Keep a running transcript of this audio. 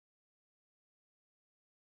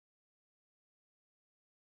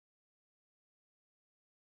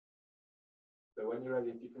So when you're ready,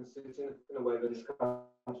 if you can sit in a way that is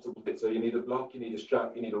comfortable. So you need a block, you need a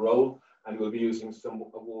strap, you need a roll, and we'll be using some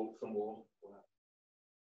wall for that.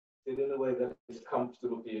 Sit in a way that is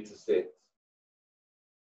comfortable for you to sit.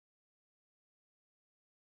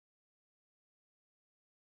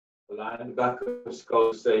 Align the back of the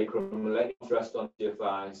skull, sacrum, let your rest onto your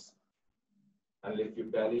thighs, and lift your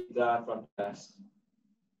belly down from chest.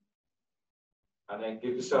 And then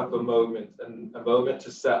give yourself a moment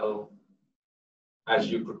to settle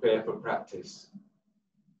as you prepare for practice.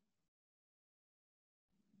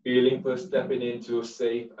 Feeling for stepping into a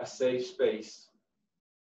safe space.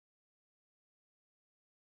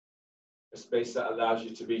 A space that allows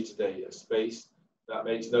you to be today, a space that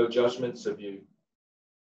makes no judgments of you.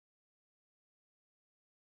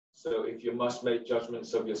 So if you must make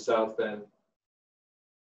judgments of yourself, then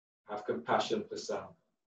have compassion for self.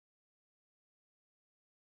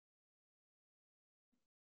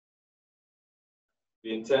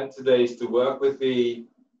 The intent today is to work with the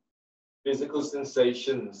physical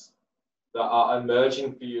sensations that are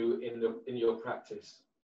emerging for you in your practice.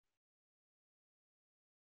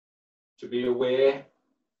 To be aware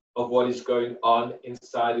of what is going on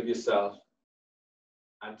inside of yourself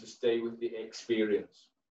and to stay with the experience.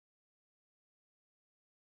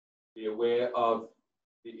 Be aware of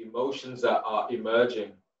the emotions that are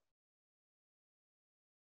emerging.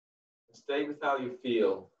 And stay with how you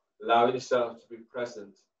feel, allowing yourself to be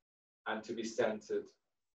present and to be centered.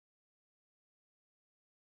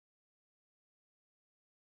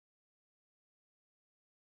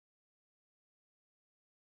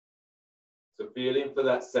 So feeling for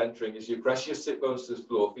that centering, as you press your sit bones to the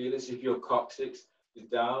floor, feel as if your coccyx is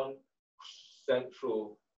down,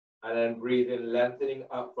 central, and then breathe in, lengthening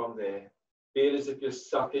up from there. Feel as if you're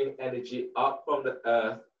sucking energy up from the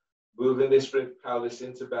earth, moving this rib pelvis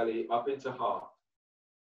into belly, up into heart.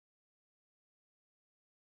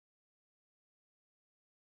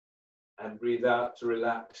 And breathe out to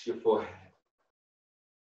relax your forehead.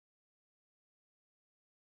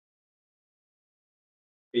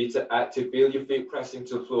 Feet are active, feel your feet pressing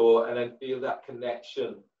to the floor, and then feel that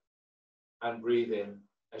connection and breathe in.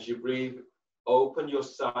 As you breathe, open your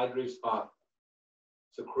side ribs up.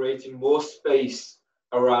 So creating more space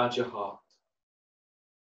around your heart.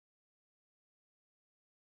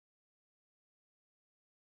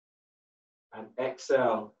 And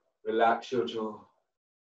exhale, relax your jaw.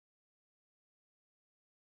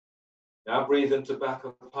 Now breathe into back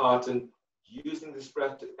of the heart and using this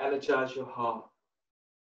breath to energize your heart.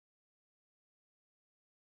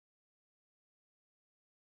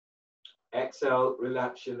 Exhale,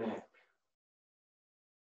 relax your neck.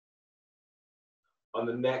 On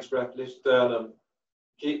the next breath, lift sternum.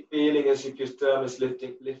 Keep feeling as if your sternum is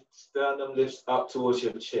lifting. Sternum lifts up towards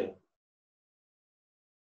your chin.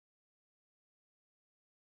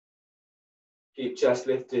 Keep chest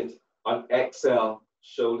lifted. On exhale,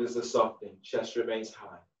 shoulders are softening. Chest remains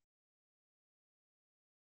high.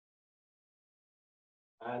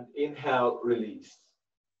 And inhale, release.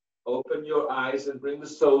 Open your eyes and bring the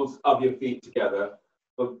soles of your feet together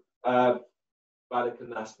for Baddha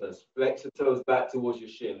Konasanas. Flex the toes back towards your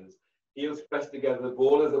shins. Heels press together, the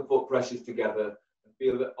ball of the foot presses together, and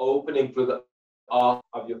feel the opening through the arc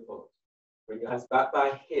of your foot. Bring your hands back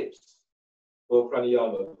by hips for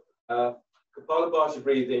pranayama. Kapalabhati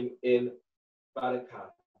breathing in Baddha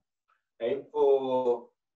Konasanas. Aim for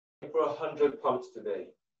 100 pumps today.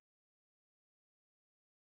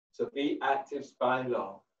 So be active, spine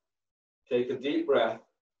long. Take a deep breath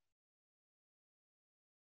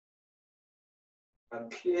and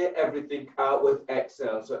clear everything out with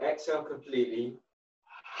exhale. So exhale completely.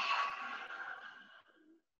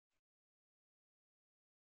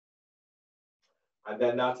 And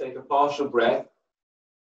then now take a partial breath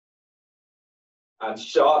and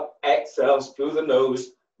sharp exhales through the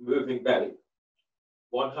nose, moving belly.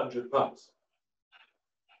 100 pumps.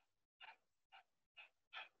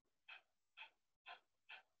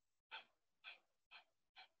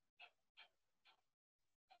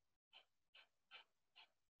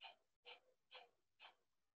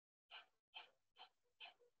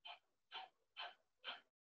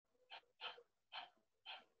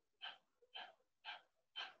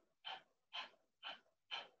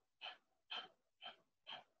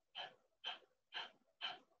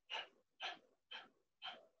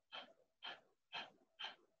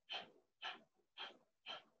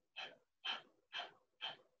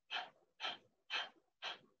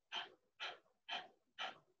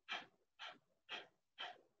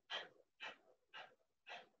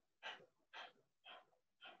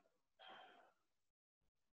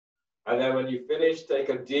 And then when you finish, take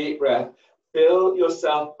a deep breath. Fill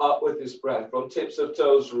yourself up with this breath from tips of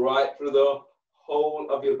toes right through the whole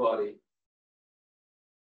of your body.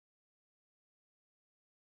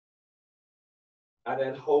 And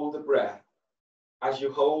then hold the breath. As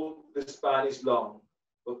you hold, the spine is long,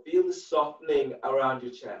 but feel the softening around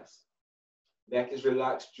your chest. Neck is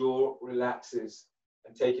relaxed, jaw relaxes,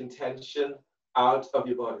 and taking tension out of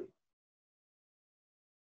your body.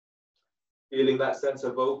 Feeling that sense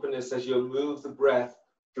of openness as you move the breath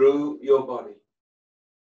through your body.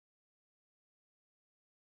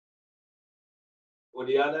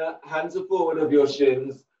 Uddiyana, hands are forward of your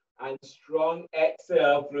shins, and strong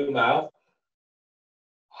exhale through mouth.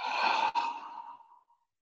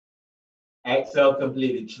 Exhale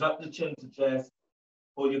completely. Drop the chin to chest.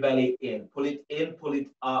 Pull your belly in. Pull it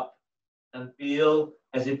up, and feel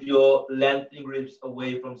as if you're lengthening ribs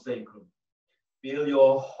away from sacrum. Feel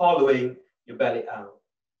you're hollowing your belly out.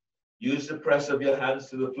 Use the press of your hands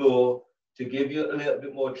to the floor to give you a little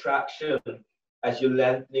bit more traction as you're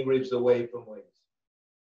lengthening ribs away from waist.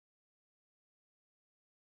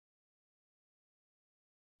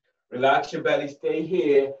 Relax your belly, stay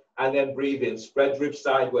here, and then breathe in. Spread ribs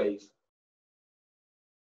sideways.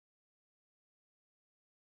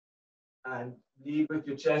 And leave with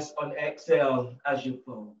your chest on exhale as you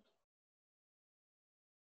fold.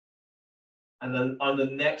 And then on the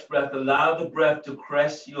next breath, allow the breath to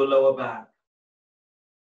caress your lower back.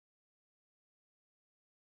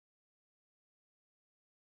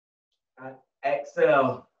 And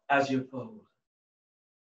exhale as you fold.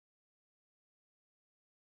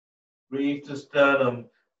 Breathe to sternum.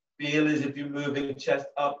 Feel as if you're moving chest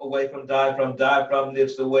up away from diaphragm. Diaphragm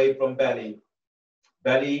lifts away from belly.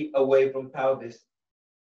 Belly away from pelvis.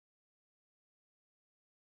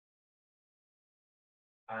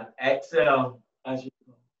 And exhale as you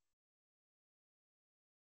go.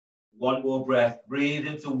 One more breath. Breathe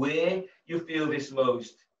into where you feel this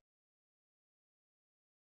most.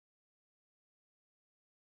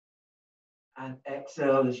 And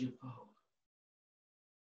exhale as you fold.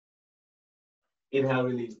 Inhale,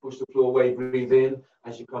 release. Push the floor away. Breathe in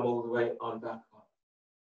as you come all the way on back up.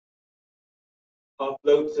 Half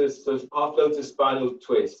lotus, so half lotus spinal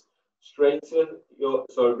twist. Bring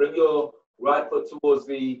your right foot towards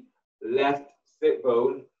the left sit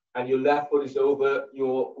bone, and your left foot is over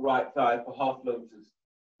your right thigh for half lotus.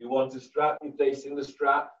 You want to strap, you're placing the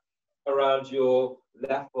strap around your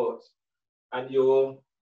left foot, and your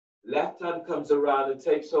left hand comes around and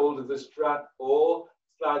takes hold of the strap, or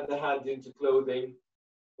slide the hand into clothing,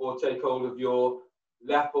 or take hold of your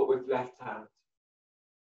left foot with left hand.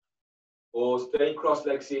 Or stay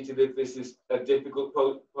cross-leg seated if this is a difficult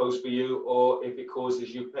pose for you, or if it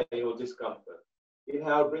causes you pain or discomfort.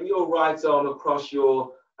 Inhale, bring your right arm across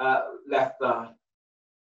your left thigh.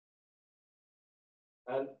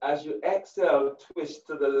 And as you exhale, twist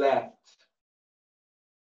to the left.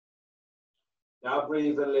 Now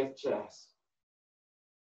breathe and lift chest.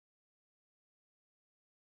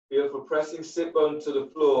 Feel for pressing sit bone to the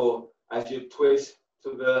floor as you twist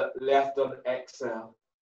to the left on exhale.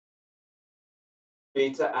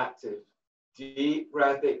 Feet are active. Deep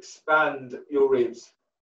breath, expand your ribs.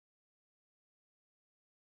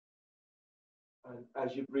 And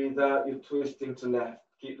as you breathe out, you're twisting to left.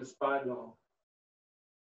 Keep the spine long.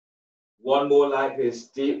 One more like this.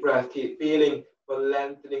 Deep breath, keep feeling for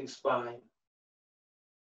lengthening spine.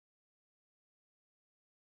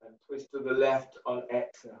 And twist to the left on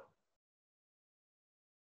exhale.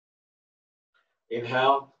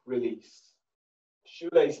 Inhale, release.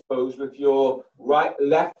 Shoelace pose with your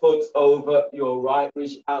left foot over your right.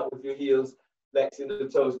 Reach out with your heels, flexing the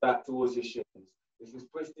toes back towards your shins. This is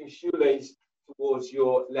twisting shoelace towards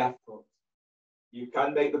your left foot. You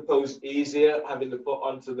can make the pose easier, having the foot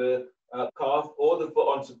onto the calf or the foot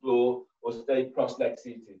onto the floor, or stay cross-leg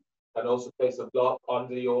seated. And also place a block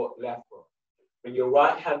under your left foot. Bring your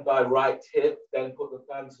right hand by right hip, then put the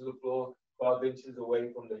palm to the floor 12 inches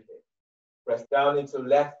away from the hip. Press down into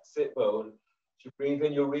left sit bone. As you breathe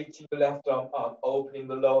in, you're reaching the left arm up, opening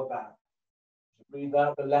the lower back. As you breathe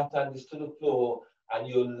out, the left hand is to the floor, and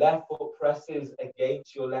your left foot presses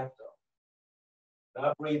against your left arm.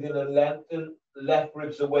 Now breathe in and lengthen left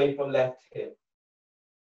ribs away from left hip.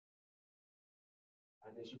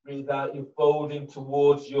 And as you breathe out, you're folding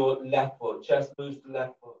towards your left foot. Chest moves to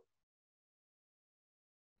left foot.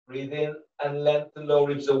 Breathe in and lengthen lower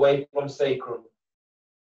ribs away from sacrum.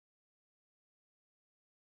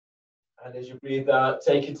 And as you breathe out,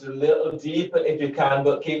 take it a little deeper if you can,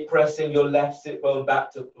 but keep pressing your left sit bone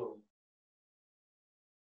back to floor.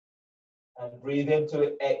 And breathe into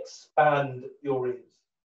it, expand your ribs.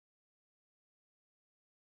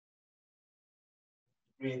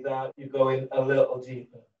 breathe out, you go in a little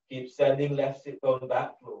deeper. Keep sending left sit bone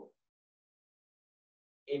back floor.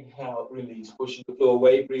 Inhale, release, pushing the floor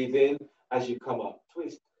away, breathe in as you come up.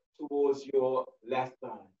 Twist towards your left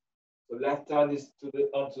thigh. So left hand is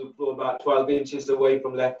onto the floor about 12 inches away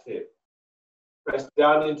from left hip. Press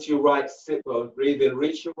down into your right sit bone. Breathe in,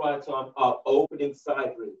 reach your right arm up, opening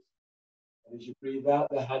side ribs. And as you breathe out,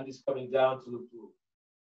 the hand is coming down to the floor.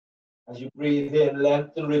 As you breathe in,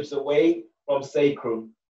 lengthen ribs away from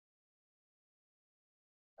sacrum.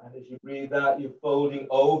 And as you breathe out, you're folding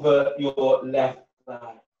over your left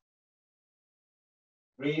thigh.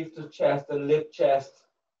 Breathe to chest and lift chest.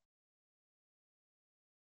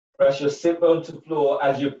 Press your sit bone to floor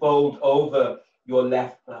as you fold over your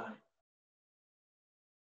left thigh.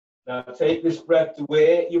 Now take this breath to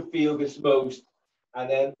where you feel this most, and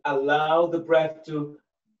then allow the breath to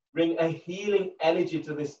bring a healing energy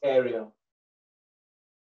to this area.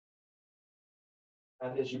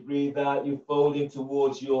 And as you breathe out, you're folding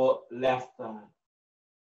towards your left thigh.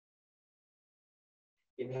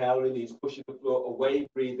 Inhale, release, pushing the floor away,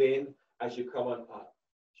 breathe in as you come on up.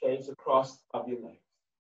 Change the cross of your legs.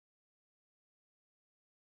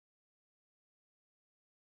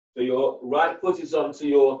 So your right foot is onto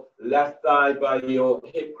your left thigh by your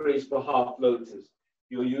hip crease for half floaters. If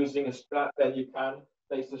you're using a strap, then you can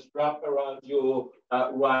place a strap around your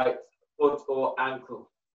right foot or ankle.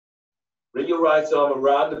 Bring your right arm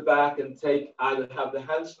around the back and either have the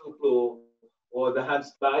hands to the floor or the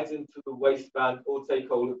hands slide into the waistband or take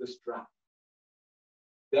hold of the strap.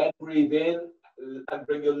 Then breathe in and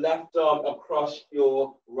bring your left arm across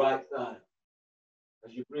your right thigh.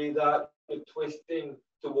 As you breathe out, you're twisting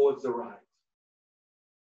towards the right.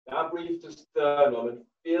 Now breathe to sternum and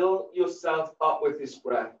fill yourself up with this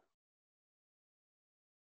breath.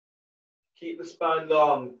 Keep the spine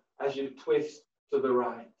long as you twist to the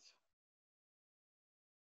right.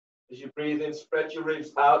 As you breathe in, spread your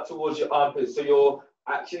ribs out towards your armpits, so you're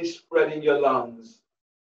actually spreading your lungs.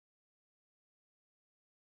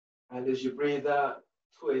 And as you breathe out,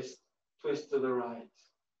 twist to the right.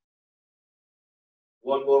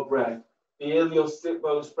 One more breath. Feel your sit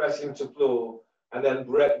bones pressing to floor, and then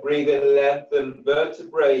breathe in, lengthen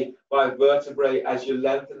vertebrae by vertebrae as you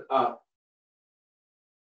lengthen up.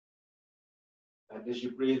 And as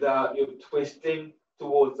you breathe out, you're twisting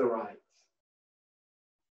towards the right.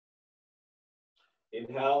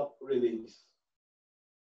 Inhale, release.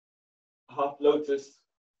 Half lotus,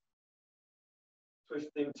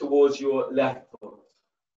 twisting towards your left foot.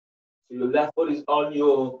 So your left foot is on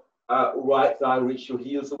your right thigh, reach your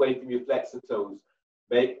heels away from your flexor toes.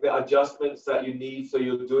 Make the adjustments that you need so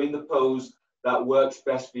you're doing the pose that works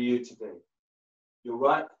best for you today.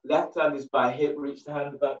 Your left hand is by hip, reach the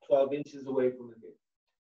hand about 12 inches away from the hip.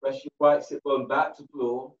 Press your right sit bone back to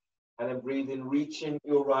floor, and then breathe in, reaching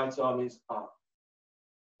your right arm is up.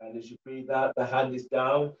 And as you breathe out, the hand is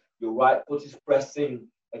down, your right foot is pressing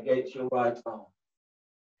against your right arm.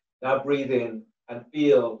 Now breathe in and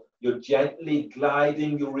feel you're gently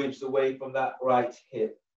gliding your ribs away from that right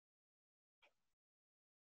hip.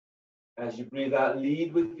 As you breathe out,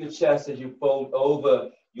 lead with your chest as you fold over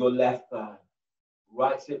your left thigh.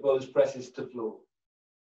 Right sit bone presses to floor.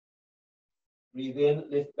 Breathe in,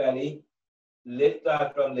 lift belly, lift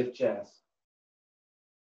diaphragm, lift chest.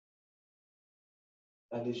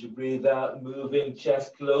 And as you breathe out, moving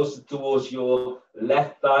chest closer towards your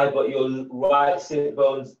left thigh, but your right sit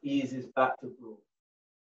bones eases back to floor.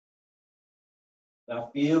 Now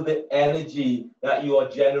feel the energy that you are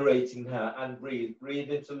generating here and breathe. Breathe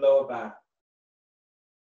into lower back.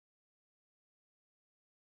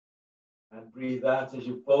 And breathe out as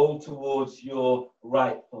you fold towards your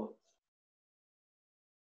right foot.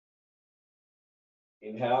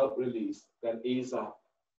 Inhale, release, then ease up.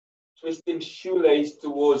 Twisting shoelace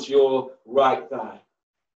towards your right thigh.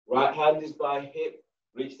 Right hand is by hip.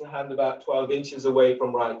 Reach the hand about 12 inches away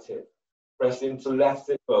from right hip. Press into left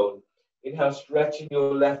sit bone. Inhale, stretching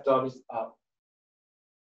your left arm is up.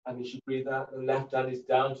 And as you breathe out, the left hand is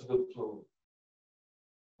down to the floor.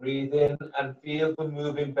 Breathe in and feel the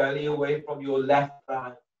moving belly away from your left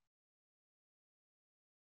thigh.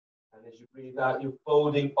 And as you breathe out, you're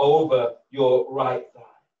folding over your right thigh.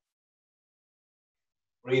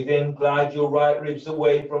 Breathe in, glide your right ribs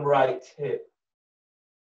away from right hip.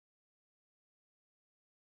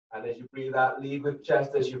 And as you breathe out, lead with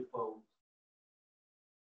chest as you fold.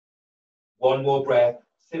 One more breath.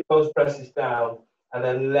 Sit bones presses down, and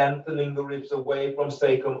then lengthening the ribs away from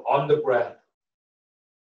sacrum on the breath.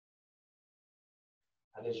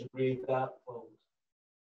 And as you breathe out, fold.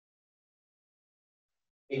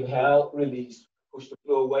 Inhale, release. Push the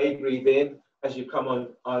floor away, breathe in as you come on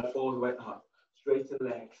all the way up. Straighten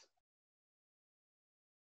legs.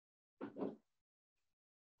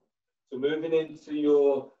 So moving into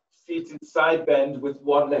your seated side bend with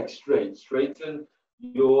one leg straight. Straighten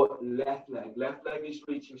your left leg. Left leg is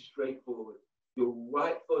reaching straight forward. Your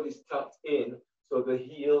right foot is tucked in, so the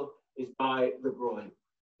heel is by the groin.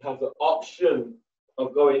 You have the option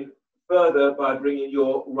of going further by bringing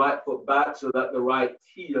your right foot back so that the right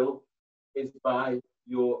heel is by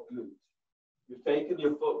your glute. You've taken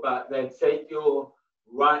your foot back, then take your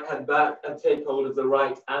right hand back and take hold of the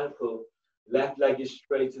right ankle. Left leg is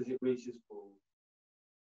straight as it reaches forward.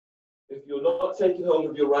 If you're not taking hold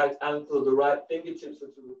of your right ankle, the right fingertips are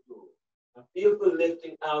to the floor. And feel the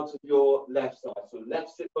lifting out of your left side. So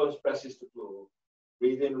left sit bones presses to floor.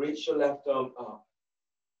 Breathe in, reach your left arm up.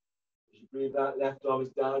 As you breathe out, left arm is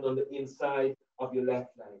down on the inside of your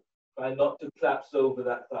left leg. Try not to collapse over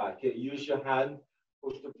that thigh. Okay, use your hand,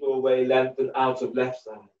 push the floor away, lengthen out of left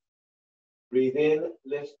side. Breathe in,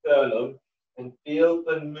 lift sternum, and feel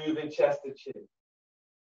the moving chest to chin.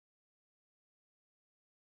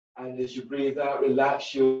 And as you breathe out,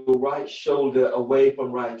 relax your right shoulder away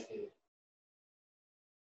from right hip.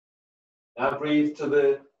 Now breathe to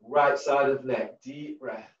the right side of neck. Deep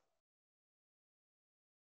breath.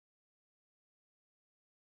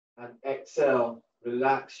 And exhale,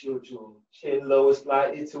 relax your jaw. Chin lower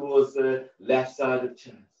slightly towards the left side of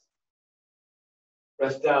chest.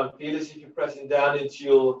 Press down. Feel as if you're pressing down into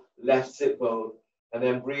your left sit bone. And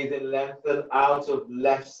then breathe in, lengthen out of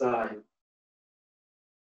left side.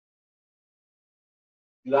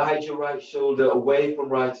 Glide your right shoulder away from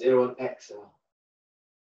right ear on exhale.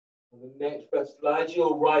 And the next breath, slide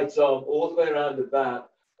your right arm all the way around the back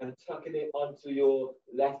and tucking it onto your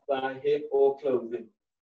left thigh, hip or clothing.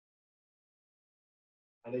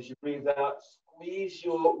 And as you breathe out, squeeze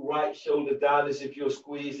your right shoulder down as if you're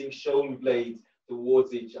squeezing shoulder blades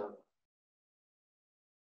towards each other.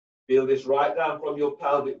 Feel this right down from your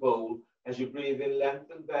pelvic bowl. As you breathe in,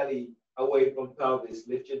 lengthen belly away from pelvis.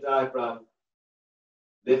 Lift your diaphragm.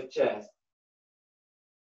 Lift chest.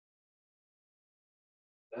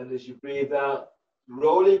 And as you breathe out,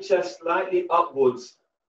 rolling chest slightly upwards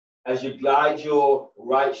as you glide your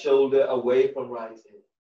right shoulder away from right hip.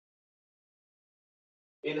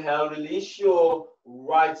 Inhale, release your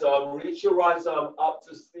right arm, reach your right arm up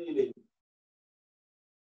to ceiling.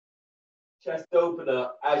 Chest opener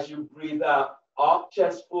as you breathe out, arc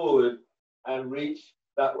chest forward and reach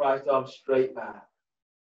that right arm straight back.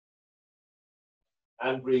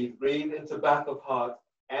 And breathe. Breathe into back of heart,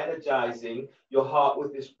 energizing your heart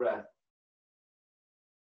with this breath.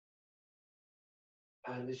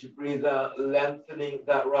 And as you breathe out, lengthening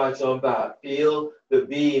that right arm back. Feel the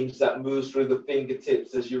beams that move through the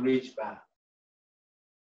fingertips as you reach back.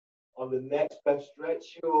 On the next breath,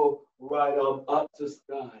 stretch your right arm up to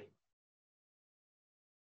sky.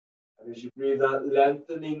 And as you breathe out,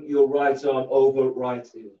 lengthening your right arm over right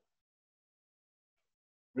ear.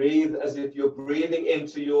 Breathe as if you're breathing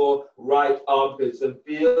into your right armpits and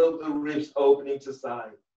feel the ribs opening to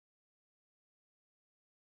side.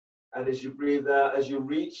 And as you breathe out, as you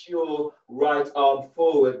reach your right arm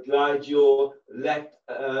forward, glide your left,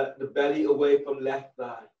 the belly away from left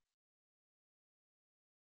thigh.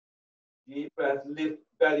 Deep breath, lift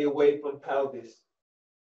belly away from pelvis.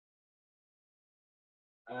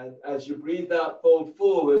 And as you breathe out, fold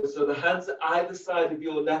forward. So the hands are either side of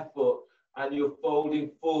your left foot. And you're folding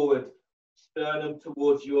forward, sternum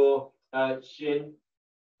towards your shin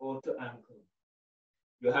or to ankle.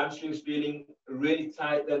 Your hamstrings feeling really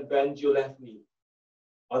tight, then bend your left knee.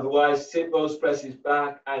 Otherwise, sit bones presses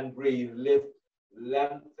back and breathe. Lift,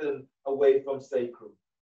 lengthen away from sacrum.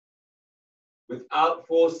 Without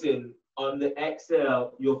forcing, on the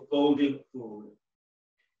exhale, you're folding forward.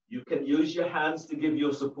 You can use your hands to give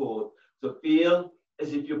your support. So feel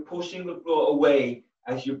as if you're pushing the floor away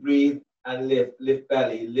as you breathe. And lift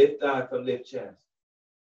belly, lift diaphragm, lift chest.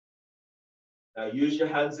 Now use your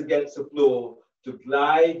hands against the floor to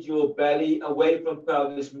glide your belly away from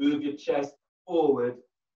pelvis, move your chest forward,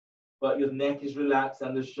 but your neck is relaxed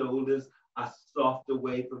and the shoulders are soft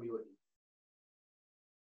away from your knees.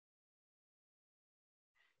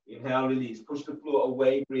 Inhale, release, push the floor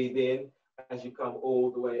away, breathe in as you come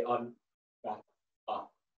all the way on, back,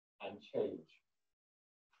 up, and change.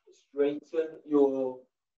 Straighten your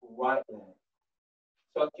right leg.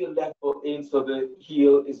 Tuck your left foot in so the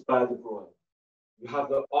heel is by the groin. You have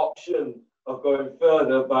the option of going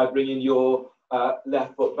further by bringing your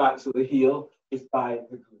left foot back so the heel is by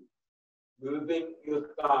the glute. Moving your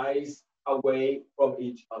thighs away from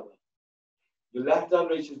each other. Your left arm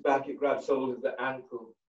reaches back, it grabs hold of the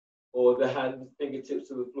ankle or the hand fingertips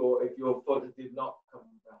to the floor if your foot did not come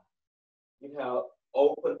down. Inhale,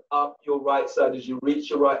 open up your right side as you reach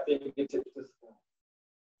your right fingertips to the sky.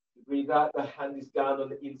 Breathe out, the hand is down on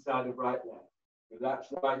the inside of right leg. Relax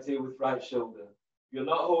right ear with right shoulder. If you're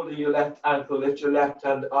not holding your left ankle, lift your left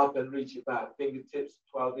hand up and reach it back. Fingertips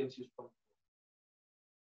 12 inches from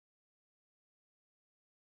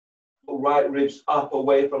right ribs up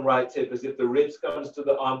away from right hip as if the ribs comes to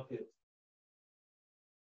the armpit.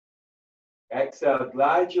 Exhale,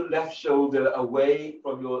 glide your left shoulder away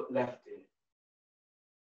from your left ear.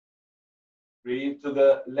 Breathe to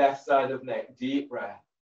the left side of neck, deep breath.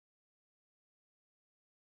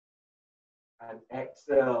 And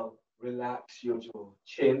exhale, relax your jaw.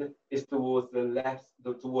 Chin is towards the left,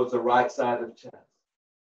 towards the right side of chest.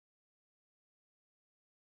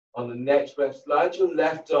 On the next breath, slide your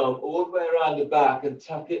left arm all the way around the back and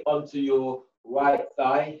tuck it onto your right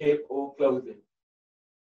thigh, hip, or clothing.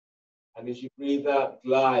 And as you breathe out,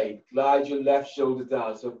 glide your left shoulder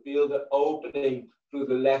down. So feel the opening through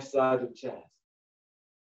the left side of chest.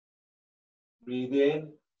 Breathe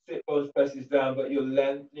in, sit bones presses down, but you're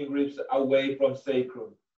lengthening ribs away from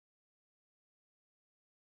sacrum.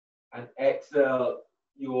 And exhale,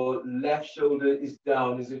 your left shoulder is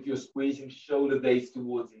down as if you're squeezing shoulder blades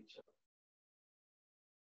towards each other.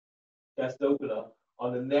 Chest open up.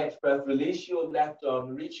 On the next breath, release your left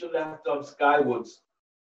arm, reach your left arm skywards.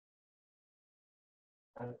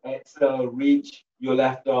 And exhale, reach your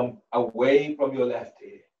left arm away from your left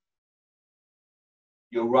ear.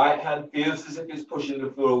 Your right hand feels as if it's pushing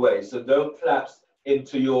the floor away, so don't collapse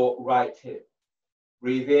into your right hip.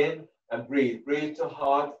 Breathe in and breathe. Breathe to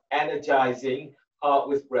heart, energizing heart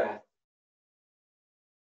with breath.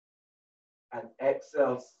 And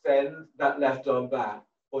exhale, send that left arm back.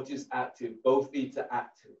 Foot is active, both feet are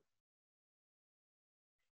active.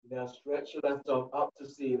 Now stretch your left arm up to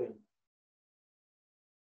ceiling.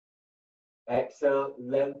 Exhale,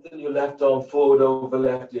 lengthen your left arm forward over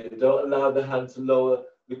left ear. Don't allow the hand to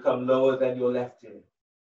become lower than your left ear.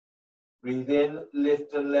 Breathe in,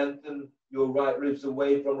 lift and lengthen your right ribs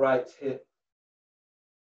away from right hip.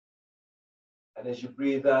 And as you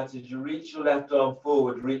breathe out, as you reach your left arm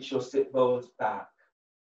forward, reach your sit bones back.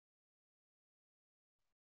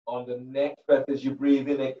 On the next breath, as you breathe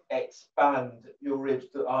in, expand your ribs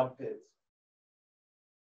to armpits.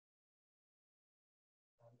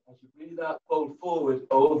 As you breathe out, fold forward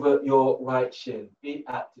over your right shin. Feet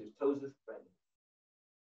active, toes are spreading.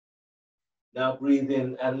 Now breathe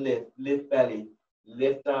in and lift belly,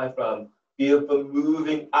 lift diaphragm. Feel for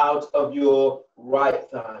moving out of your right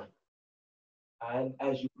thigh. And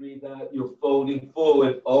as you breathe out, you're folding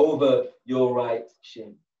forward over your right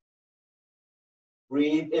shin.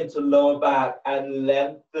 Breathe into lower back and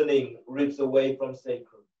lengthening ribs away from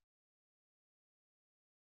sacrum.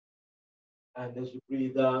 And as you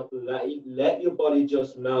breathe out, let your body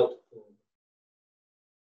just melt forward.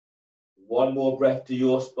 One more breath to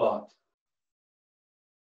your spot.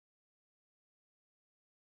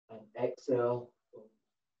 And exhale.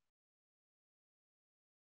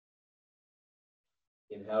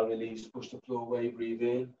 Inhale, release, push the floor away, breathe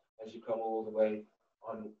in as you come all the way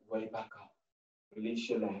back up. Release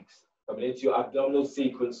your legs. Coming into your abdominal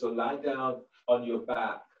sequence, so lie down on your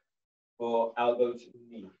back for elbow to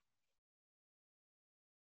knee.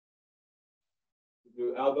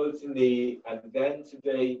 Do elbow to knee, and then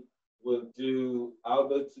today we'll do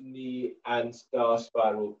elbow to knee and star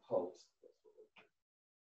spiral pulse.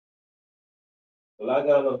 So lie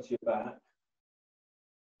down onto your back.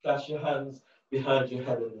 Clasp your hands behind your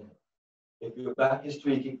head and neck. If your back is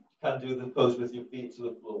tweaked, you can do the pose with your feet to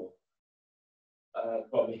the floor.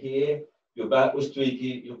 From here, your back was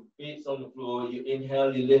tweaky, your feet's on the floor. You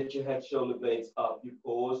inhale, you lift your head, shoulder blades up. You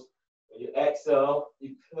pause. When you exhale,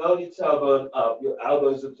 you curl your tailbone up, your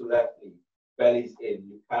elbows up to left knee, belly's in.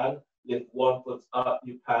 You can lift one foot up,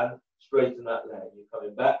 you can straighten that leg. You're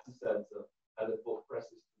coming back to center, and the foot presses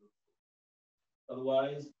to the floor.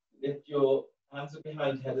 Otherwise, lift your hands up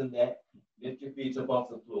behind your head and neck, lift your feet up off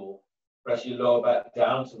the floor, press your lower back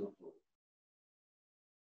down to the floor.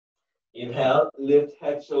 Inhale, lift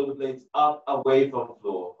head, shoulder blades up, away from the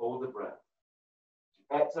floor. Hold the breath.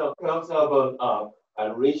 Exhale, curl tailbone up,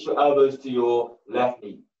 and reach your elbows to your left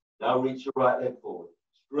knee. Now reach your right leg forward.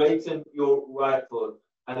 Straighten your right foot,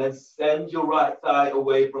 and then send your right thigh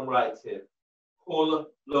away from right hip. Pull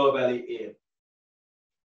lower belly in.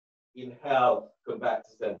 Inhale, come back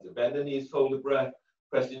to center. Bend the knees, hold the breath,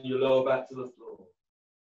 pressing your lower back to the floor.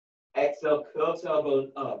 Exhale, curl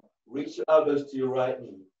tailbone up. Reach your elbows to your right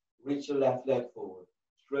knee. Reach your left leg forward.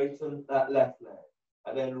 Straighten that left leg.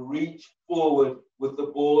 And then reach forward with the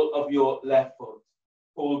ball of your left foot.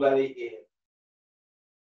 Pull belly in.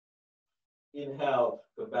 Inhale,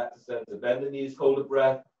 come back to center. Bend the knees, hold the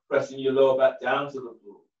breath, pressing your lower back down to the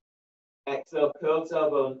floor. Exhale, curl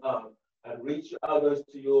tailbone up and reach your elbows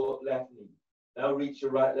to your left knee. Now reach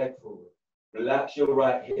your right leg forward. Relax your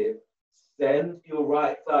right hip. Send your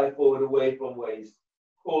right thigh forward away from waist.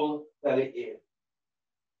 Pull belly in.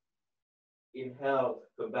 Inhale,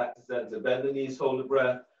 come back to center. Bend the knees, hold the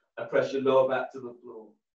breath, and press your lower back to the floor.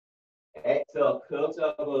 Exhale, curl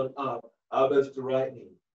tailbone up, elbows to right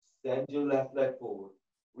knee. Send your left leg forward.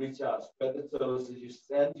 Reach out, spread the toes as you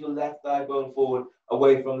send your left thigh bone forward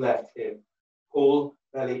away from left hip. Pull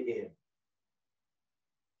belly in.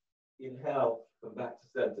 Inhale, come back to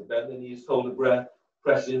center. Bend the knees, hold the breath,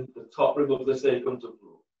 pressing the top rib of the sacrum to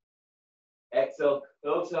floor. Exhale,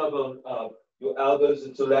 curl tailbone up, your elbows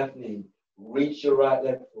into left knee. Reach your right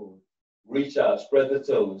leg forward. Reach out, spread the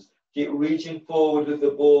toes. Keep reaching forward with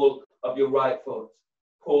the ball of your right foot.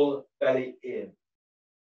 Pull belly in.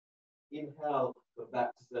 Inhale, come back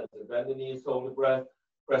to center. Bend the knees, hold the breath,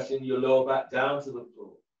 pressing your lower back down to the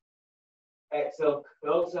floor. Exhale,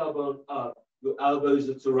 curl tailbone up, your elbows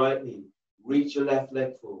are to right knee. Reach your left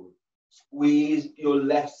leg forward. Squeeze your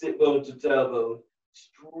left sit bone to tailbone.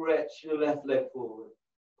 Stretch your left leg forward.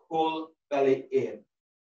 Pull belly in.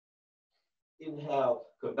 Inhale,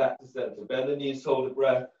 come back to center. Bend the knees, hold the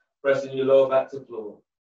breath, pressing your lower back to floor.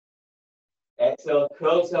 Exhale,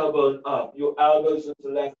 curl tailbone up. Your elbows are to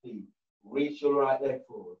left knee. Reach your right leg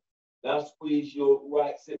forward. Now squeeze your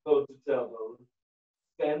right sit bone to tailbone.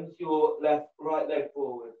 Send your right leg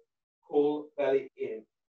forward. Pull belly in.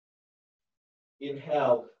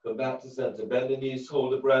 Inhale, come back to center. Bend the knees,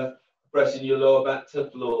 hold the breath, pressing your lower back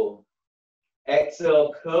to floor.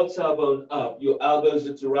 Exhale, curl tailbone up. Your elbows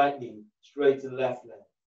are to right knee. Straighten left leg.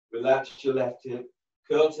 Relax your left hip.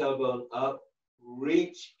 Curl tailbone up.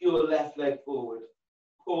 Reach your left leg forward.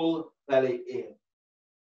 Pull belly in.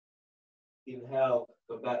 Inhale,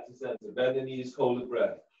 come back to center. Bend the knees, hold the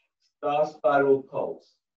breath. Star spiral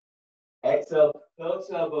pulse. Exhale, curl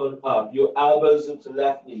tailbone up. Your elbows up to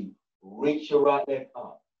left knee. Reach your right leg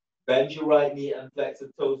up. Bend your right knee and flex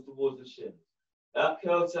the toes towards the shins. Now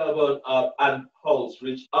curl tailbone up and pulse.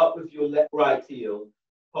 Reach up with your right heel.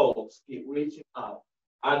 Pulse. Keep reaching up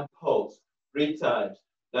and pulse 3 times.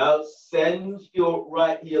 Now send your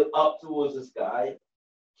right heel up towards the sky.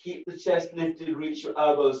 Keep the chest lifted. Reach your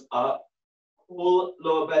elbows up. Pull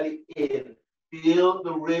lower belly in. Feel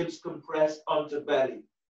the ribs compress onto belly.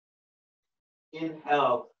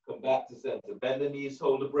 Inhale, come back to center. Bend the knees,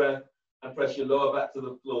 hold the breath, and press your lower back to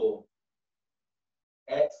the floor.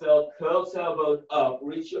 Exhale, curl tailbone up.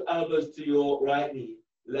 Reach your elbows to your right knee.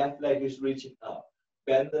 Left leg is reaching up.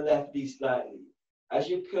 Bend the left knee slightly. As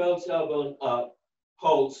you curl tailbone up,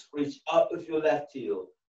 pulse. Reach up with your left heel.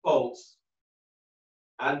 Pulse.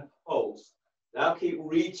 And pulse. Now keep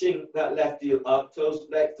reaching that left heel up. Toes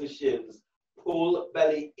flex to shins. Pull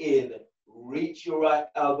belly in. Reach your right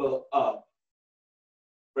elbow up.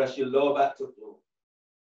 Press your lower back to floor.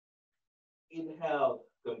 Inhale,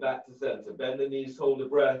 come back to center. Bend the knees, hold the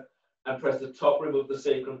breath, and press the top rim of the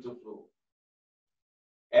sacrum to floor.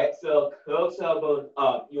 Exhale, curl tailbone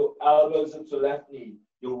up. Your elbows up to left knee.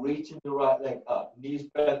 You're reaching the right leg up. Knees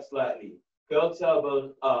bent slightly. Curl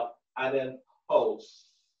tailbone up, and then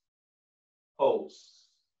pulse. Pulse.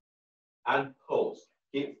 And pulse.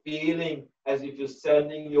 Keep feeling as if you're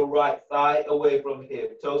sending your right thigh away from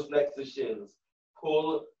hip. Toes flex to shins.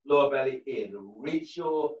 Pull lower belly in. Reach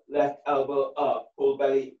your left elbow up. Pull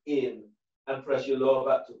belly in. And press your lower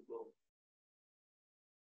back to floor.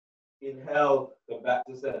 Inhale, come back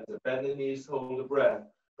to center. Bend the knees, hold the breath.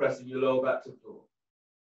 Pressing your lower back to floor.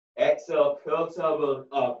 Exhale, curl tailbone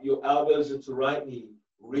up. Your elbows are to right knee.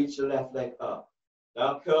 Reach your left leg up.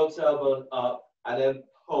 Now curl tailbone up and then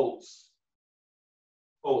pulse.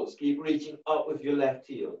 Pulse. Keep reaching up with your left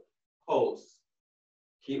heel. Pulse.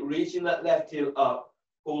 Keep reaching that left heel up.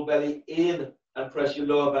 Pull belly in and press your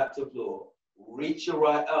lower back to floor. Reach your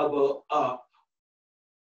right elbow up.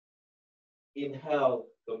 Inhale,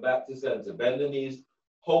 come back to center. Bend the knees,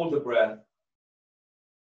 hold the breath,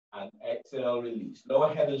 and exhale, release.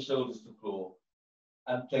 Lower head and shoulders to floor,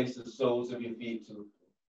 and place the soles of your feet to the floor.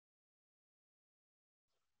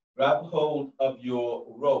 Grab hold of your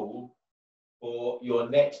roll for your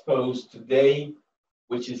next pose today,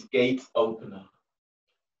 which is gate opener.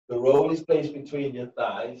 The roll is placed between your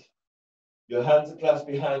thighs. Your hands are clasped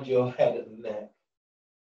behind your head and neck,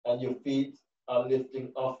 and your feet are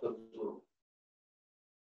lifting off the floor.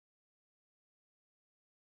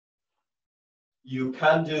 You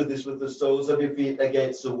can do this with the soles of your feet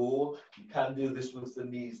against the wall. You can do this with the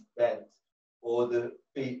knees bent or the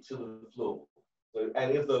feet to the floor. So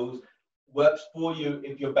any of those, Works for you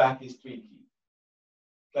if your back is tweaky.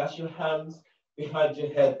 Clasp your hands behind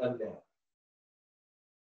your head and neck.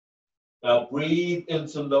 Now breathe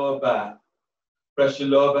into lower back. Press your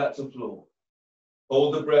lower back to floor.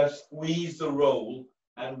 Hold the breath, squeeze the roll,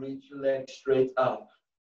 and reach your legs straight up.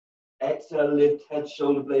 Exhale, lift head,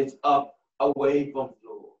 shoulder blades up, away from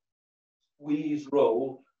floor. Squeeze,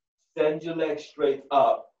 roll, send your legs straight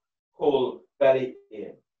up, pull belly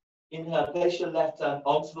in. Inhale, place your left hand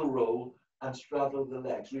onto the roll and straddle the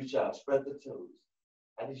legs. Reach out, spread the toes.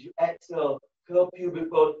 And as you exhale, curl pubic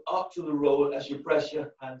bone up to the roll as you press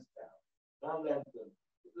your hands down. Now lengthen.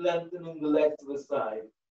 Lengthening the legs to the side.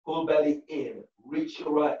 Pull belly in. Reach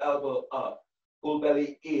your right elbow up. Pull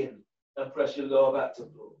belly in and press your lower back to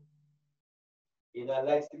floor. Inhale,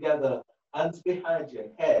 legs together. Hands behind your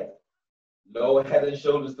head. Lower head and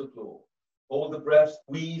shoulders to floor. Hold the breath.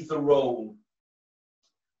 Squeeze the roll.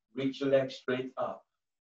 Reach your legs straight up.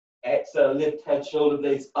 Exhale, lift head, shoulder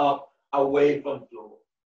blades up, away from floor.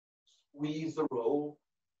 Squeeze the roll.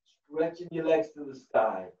 Stretching your legs to the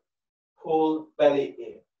sky. Pull belly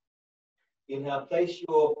in. Inhale, place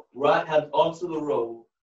your right hand onto the roll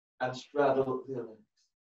and straddle the legs.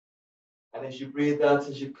 And as you breathe out,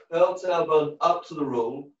 as you curl tailbone up to the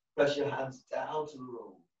roll, press your hands down to the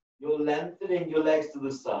roll. You're lengthening your legs to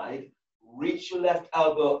the side. Reach your left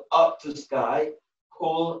elbow up to sky.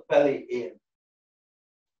 Pull belly in.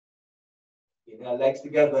 Inhale, legs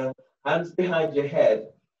together, hands behind your head.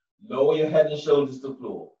 Lower your head and shoulders to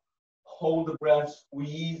floor. Hold the breath,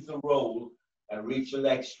 squeeze the roll, and reach your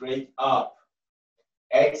legs straight up.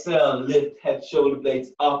 Exhale, lift head, shoulder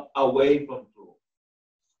blades up, away from floor.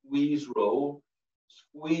 Squeeze, roll.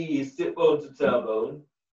 Squeeze, sit bone to tailbone.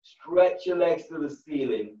 Stretch your legs to the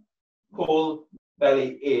ceiling. Pull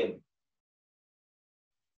belly in.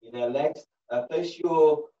 Inhale, legs. Place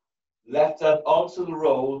your left hand onto the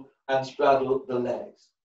roll and straddle the legs.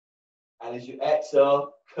 And as you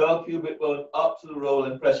exhale, curl pubic bone up to the roll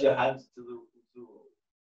and press your hands to the roll.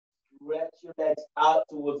 Stretch your legs out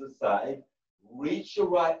towards the side. Reach your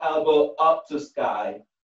right elbow up to sky.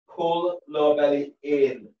 Pull lower belly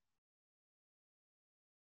in.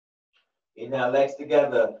 Inhale, legs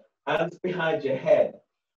together. Hands behind your head.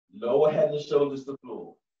 Lower head and shoulders to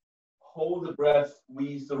floor. Hold the breath,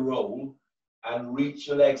 squeeze the roll, and reach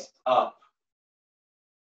your legs up.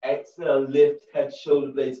 Exhale, lift head,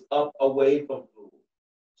 shoulder blades up, away from floor.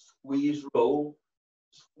 Squeeze, roll.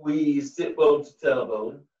 Squeeze, sit bone to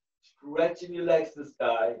tailbone. Stretching your legs to the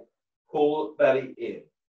sky. Pull belly in.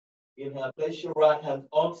 Inhale, place your right hand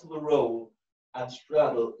onto the roll and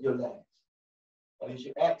straddle your legs. And as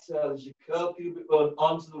you exhale, as you curl pubic bone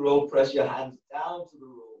onto the roll, press your hands down to the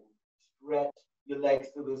roll. Stretch your legs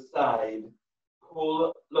to the side.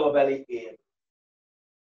 Pull lower belly in.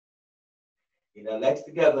 Inhale, legs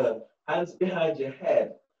together, hands behind your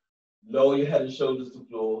head. Lower your head and shoulders to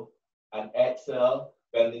floor. And exhale,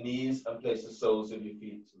 bend the knees and place the soles of your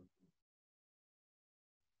feet to the floor.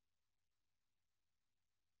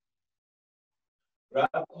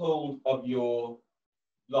 Grab hold of your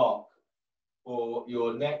block for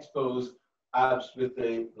your next pose, abs with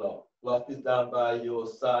a block. Block is down by your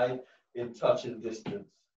side in touching distance.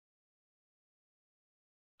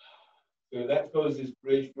 So your next pose is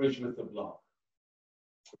bridge with the block.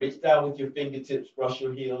 Reach down with your fingertips, brush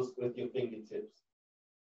your heels with your fingertips.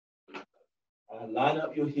 And line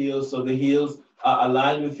up your heels so the heels are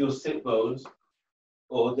aligned with your sit bones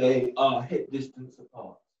or they are hip distance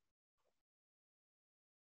apart.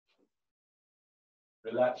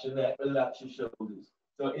 Relax your neck, relax your shoulders.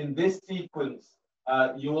 So in this sequence,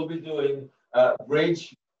 you will be doing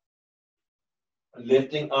bridge,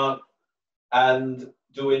 lifting up, and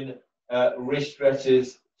doing wrist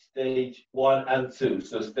stretches, stage 1 and 2.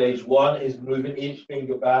 So stage 1 is moving each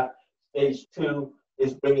finger back. Stage 2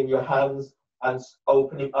 is bringing your hands and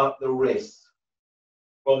opening up the wrists.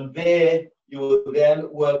 From there, you will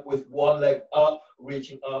then work with one leg up,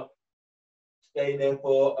 reaching up, staying there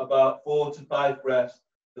for about 4 to 5 breaths.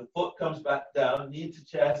 The foot comes back down, knee to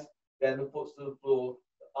chest, then the foot's to the floor,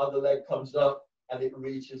 the other leg comes up, and it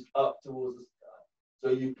reaches up towards the sky.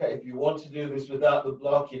 So you can, if you want to do this without the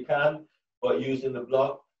block, you can, but using the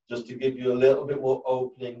block, just to give you a little bit more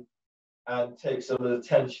opening and take some of the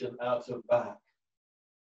tension out of back.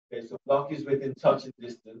 Okay, so block is within touching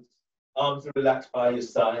distance. Arms are relaxed by your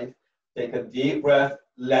side. Take a deep breath,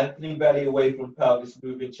 lengthening belly away from pelvis,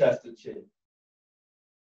 moving chest to chin.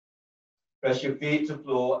 Press your feet to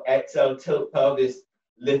floor. Exhale, tilt pelvis,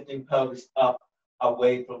 lifting pelvis up,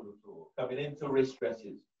 away from the floor. Coming into wrist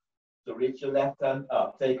stretches. So reach your left hand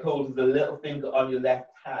up. Take hold of the little finger on your left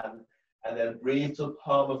hand, and then breathe to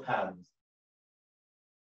palm of hands.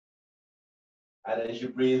 And as you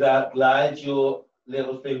breathe out, glide your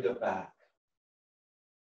little finger back,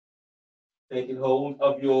 taking hold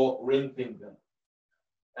of your ring finger.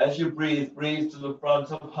 As you breathe, breathe to the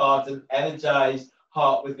front of heart and energize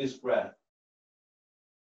heart with this breath.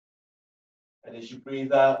 And as you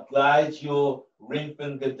breathe out, glide your ring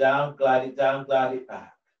finger down, glide it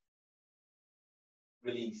back.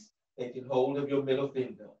 Release, taking hold of your middle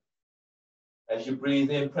finger. As you breathe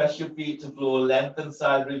in, press your feet to floor, lengthen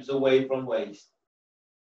side ribs away from waist.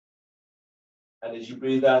 And as you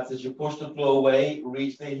breathe out, as you push the floor away,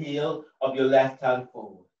 reach the heel of your left hand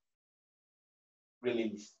forward.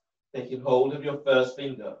 Release, taking hold of your first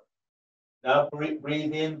finger. Now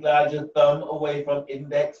breathe in, glide your thumb away from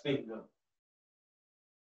index finger.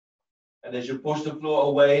 And as you push the floor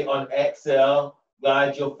away on exhale,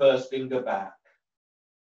 glide your first finger back.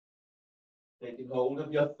 Taking hold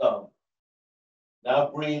of your thumb.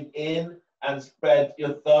 Now breathe in and spread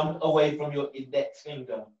your thumb away from your index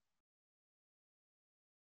finger.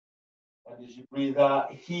 And as you breathe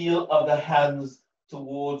out, heel of the hands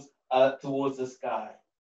towards the sky.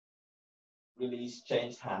 Release,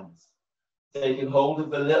 change hands. Taking hold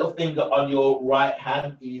of the little finger on your right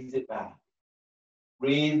hand, ease it back.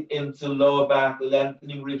 Breathe into lower back,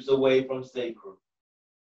 lengthening ribs away from sacrum.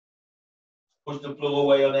 Push the floor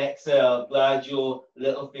away on exhale, glide your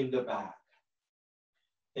little finger back.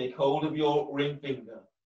 Take hold of your ring finger.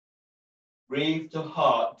 Breathe to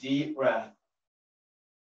heart, deep breath.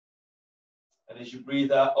 And as you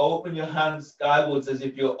breathe out, open your hands skywards as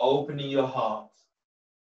if you're opening your heart.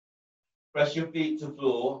 Press your feet to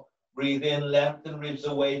floor. Breathe in, lengthen ribs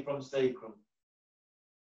away from sacrum.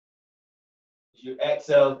 As you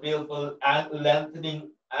exhale, feel for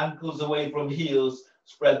lengthening ankles away from heels.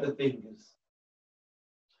 Spread the fingers.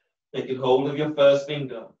 Taking hold of your first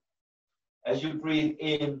finger. As you breathe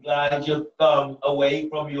in, glide your thumb away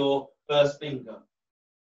from your first finger.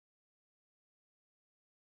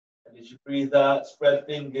 And as you breathe out, spread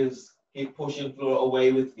fingers, keep pushing floor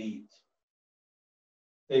away with feet.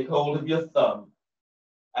 Take hold of your thumb.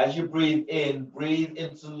 As you breathe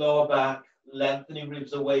into lower back, lengthening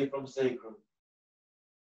ribs away from sacrum.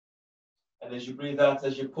 And as you breathe out,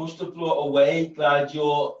 as you push the floor away, glide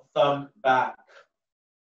your thumb back.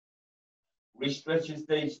 Restretch your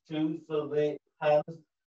stage 2 so the hands,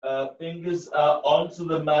 fingers are onto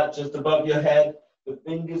the mat just above your head. The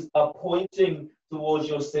fingers are pointing towards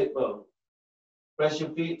your sit bone. Press your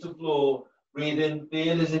feet to floor. Breathe in,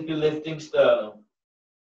 feel as if you're lifting sternum.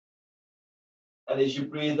 And as you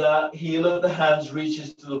breathe out, heel of the hands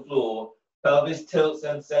reaches to the floor. Pelvis tilts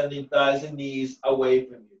and sending thighs and knees away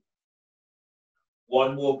from you.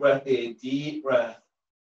 One more breath here, deep breath.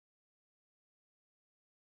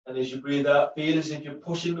 And as you breathe out, feel as if you're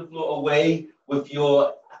pushing the floor away with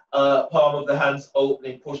your palm of the hands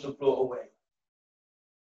opening. Push the floor away.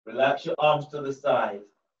 Relax your arms to the side.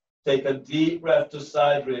 Take a deep breath to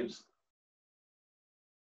side ribs.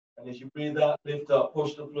 And as you breathe out, lift up,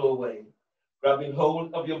 push the floor away. Grabbing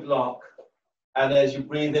hold of your block. And as you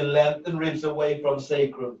breathe in, lengthen ribs away from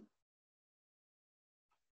sacrum.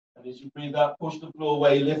 And as you breathe out, push the floor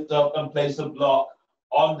away, lift up and place a block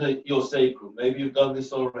on your sacrum. Maybe you've done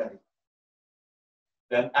this already.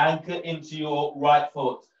 Then anchor into your right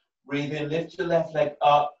foot. Breathe in, lift your left leg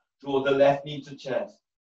up, draw the left knee to chest.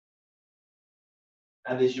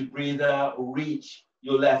 And as you breathe out, reach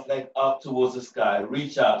your left leg up towards the sky.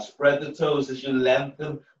 Reach out, spread the toes as you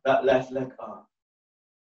lengthen that left leg up.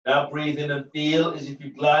 Now breathe in and feel as if you're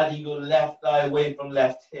gliding your left thigh away from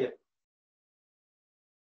left hip.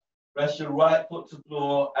 Press your right foot to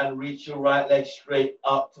floor and reach your right leg straight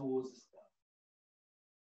up towards the sky.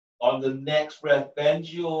 On the next breath,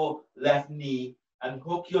 bend your left knee and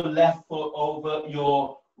hook your left foot over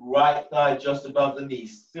your right thigh just above the knee,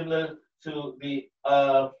 similar to the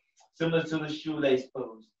shoelace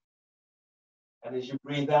pose. And as you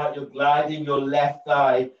breathe out, you're gliding your left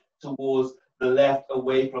thigh towards the left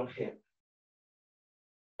away from hip.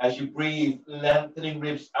 As you breathe, lengthening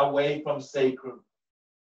ribs away from sacrum.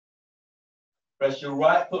 Press your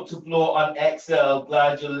right foot to floor on exhale,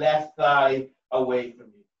 glide your left thigh away from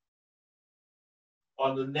you.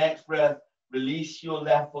 On the next breath, release your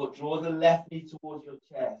left foot, draw the left knee towards your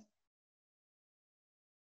chest.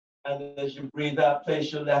 And as you breathe out,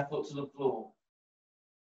 place your left foot to the floor.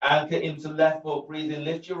 Anchor into left foot, breathe in,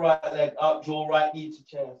 lift your right leg up, draw right knee to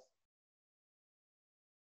chest.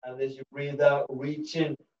 And as you breathe out,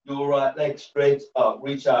 reaching your right leg straight up,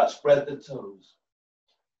 reach out, spread the toes.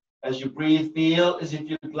 As you breathe, feel as if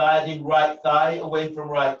you're gliding right thigh away from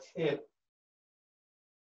right hip.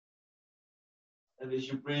 And as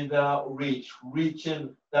you breathe out,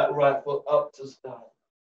 reaching that right foot up to sky.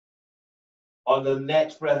 On the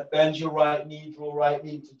next breath, bend your right knee, draw right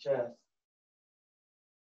knee to chest.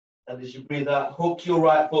 And as you breathe out, hook your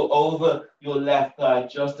right foot over your left thigh,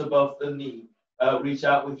 just above the knee. Reach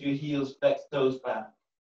out with your heels, flex toes back.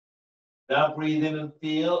 Now breathe in and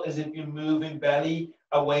feel as if you're moving belly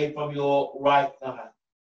away from your right thigh.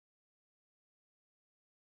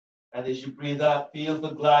 And as you breathe out, feel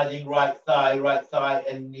the gliding right thigh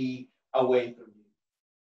and knee away from you.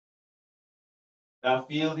 Now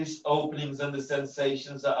feel these openings and the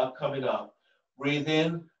sensations that are coming up. Breathe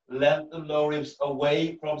in, lengthen lower ribs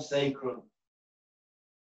away from sacrum.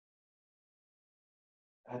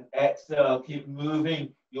 And exhale, keep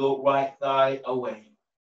moving your right thigh away.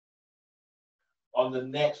 On the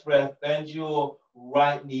next breath, bend your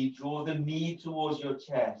right knee, draw the knee towards your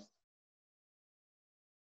chest.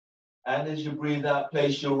 And as you breathe out,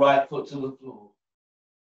 place your right foot to the floor.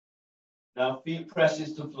 Now feet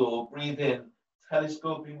presses to floor, breathe in,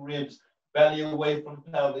 telescoping ribs, belly away from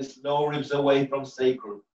pelvis, lower ribs away from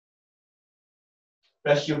sacrum.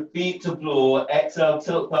 Press your feet to floor, exhale,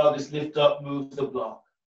 tilt pelvis, lift up, move the block.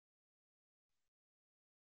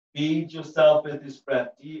 Feed yourself with this breath,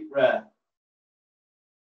 deep breath.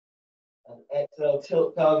 And exhale,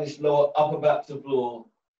 tilt pelvis lower, upper back to floor.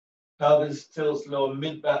 Pelvis tilts lower,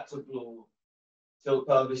 mid back to floor. Tilt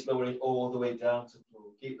pelvis lowering all the way down to floor.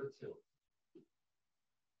 Keep the tilt.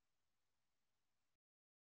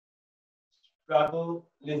 Straddle,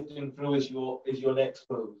 lifting through is your next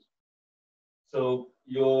pose. So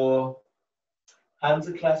your hands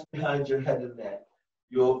are clasped behind your head and neck.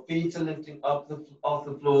 Your feet are lifting up off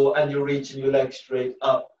the floor and you're reaching your legs straight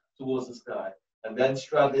up towards the sky. And then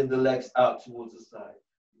straddling the legs out towards the side.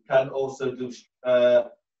 You can also do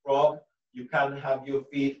frog. You can have your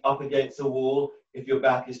feet up against the wall if your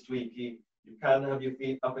back is tweaky. You can have your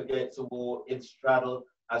feet up against the wall in straddle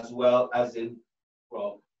as well as in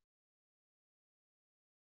frog.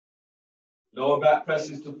 Lower back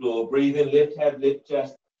presses to floor. Breathe in, lift head, lift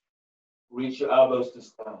chest. Reach your elbows to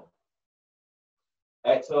spine.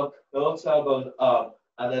 Exhale, curl tailbone up,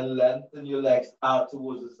 and then lengthen your legs out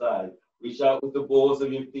towards the side. Reach out with the balls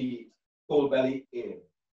of your feet. Pull belly in.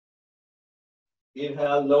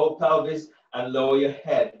 Inhale, lower pelvis, and lower your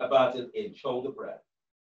head about an inch. Shoulder breath.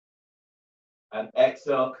 And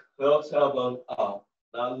exhale, curl tailbone up.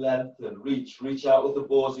 Now lengthen, reach out with the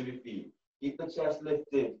balls of your feet. Keep the chest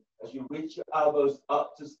lifted as you reach your elbows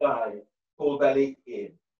up to sky. Pull belly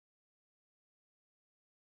in.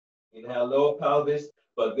 Inhale, lower pelvis,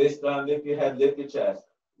 but this time lift your head, lift your chest.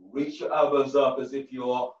 Reach your elbows up as if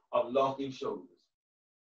you're unlocking shoulders.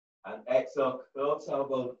 And exhale, curl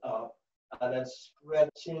tailbone up, and then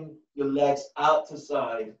stretching your legs out to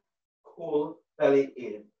side. Pull belly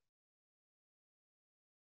in.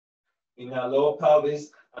 Inhale, lower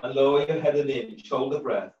pelvis, and lower your head and in, shoulder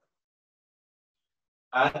breath.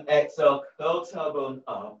 And exhale, curl tailbone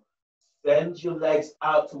up. Send your legs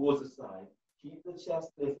out towards the side. Keep the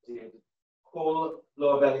chest lifted. Pull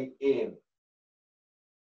lower belly in.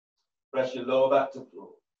 Press your lower back to floor.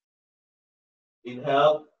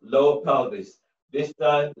 Inhale, lower pelvis. This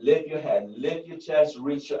time, lift your head, lift your chest,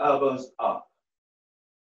 reach your elbows up.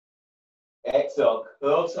 Exhale,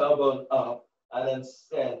 curl tailbone up, and then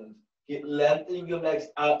send. Keep lengthening your legs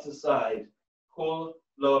out to side. Pull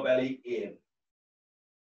lower belly in.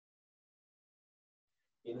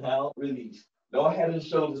 Inhale, release. Lower head and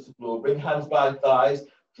shoulders to floor. Bring hands by thighs.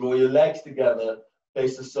 Draw your legs together.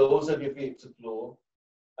 Place the soles of your feet to floor.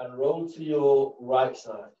 And roll to your right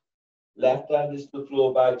side. Left hand is to the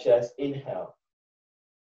floor by chest. Inhale.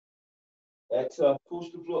 Exhale, push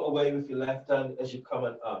the floor away with your left hand as you come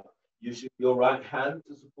on up. Use your right hand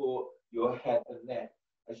to support your head and neck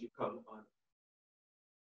as you come on.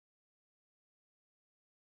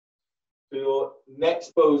 So your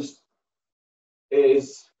next pose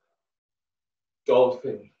is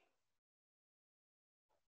dolphin.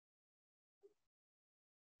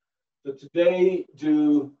 So today,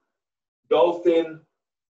 do dolphin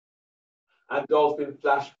and dolphin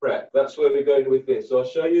flash prep. That's where we're going with this. So I'll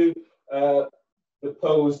show you the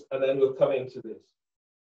pose and then we'll come into this.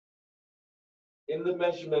 In the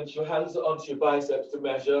measurements, your hands are onto your biceps to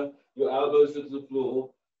measure, your elbows are to the floor,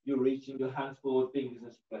 you're reaching your hands forward, fingers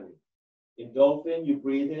are spreading. In dolphin, you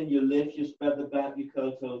breathe in, you lift, you spread the back, you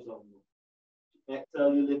curl toes on you.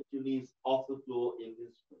 Exhale, you lift your knees off the floor in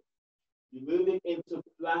this way. You're moving into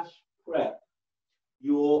flash prep.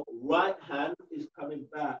 Your right hand is coming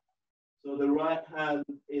back. So the right hand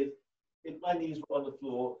is, if my knees were on the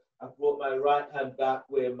floor, I've brought my right hand back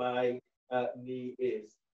where my knee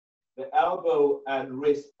is. The elbow and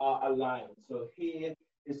wrist are aligned. So here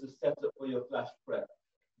is the setup for your flash prep.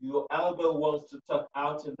 Your elbow wants to tuck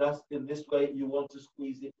out, and that's in this way you want to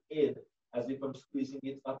squeeze it in, as if I'm squeezing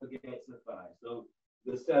it up against the thigh. So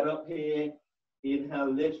the setup here,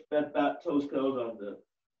 inhale, lift, spread back, toes curled under.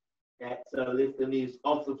 Exhale, lift the knees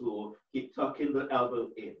off the floor, keep tucking the elbow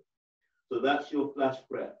in. So that's your flash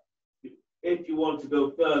prep. If you want to go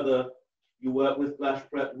further, you work with flash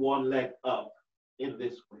prep one leg up in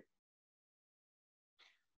this way.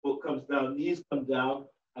 Foot comes down, knees come down,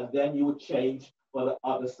 and then you will change for the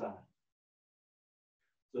other side.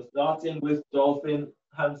 So starting with dolphin,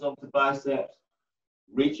 hands onto biceps,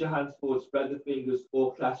 reach your hands forward, spread the fingers,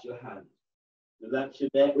 or clasp your hands. Relax your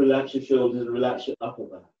neck, relax your shoulders, and relax your upper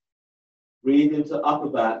back. Breathe into upper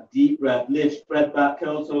back, deep breath, lift, spread back,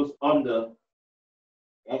 curl toes under.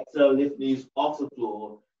 Exhale, lift knees off the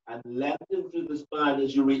floor, and lengthen through the spine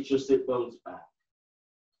as you reach your sit bones back.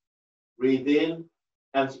 Breathe in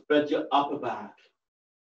and spread your upper back.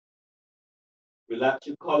 Relax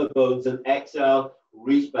your collarbones and exhale,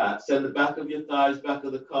 reach back. Send the back of your thighs, back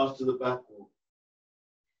of the calves to the back wall.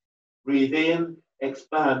 Breathe in,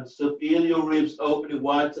 expand. So feel your ribs opening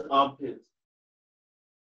wide to armpits.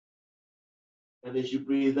 And as you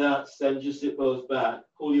breathe out, send your sit bones back.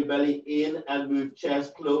 Pull your belly in and move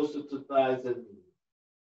chest closer to thighs and knees.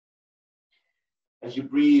 As you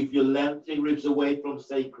breathe, you're lengthening ribs away from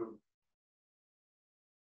sacrum.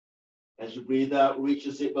 As you breathe out, reach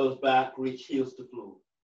your sit bones back, reach heels to floor.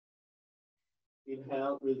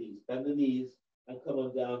 Inhale, release. Bend the knees and come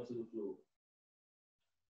on down to the floor.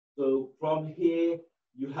 So from here,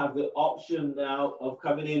 you have the option now of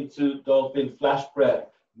coming into dolphin flash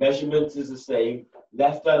prep. Measurements is the same.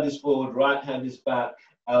 Left hand is forward, right hand is back,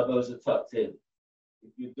 elbows are tucked in.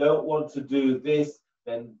 If you don't want to do this,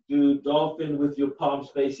 then do dolphin with your palms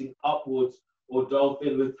facing upwards or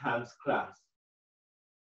dolphin with hands clasped.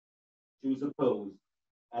 Choose a pose.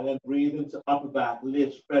 And then breathe into upper back,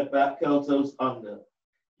 lift, spread back, curl toes under.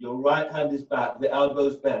 Your right hand is back, the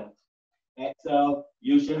elbows bent. Exhale,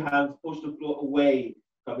 use your hands, push the floor away,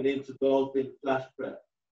 coming into dolphin flash prep.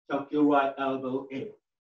 Tuck your right elbow in.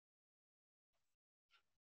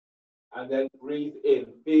 And then breathe in.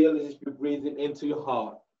 Feel as if you're breathing into your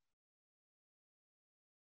heart.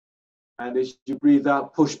 And as you breathe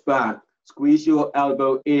out, push back. Squeeze your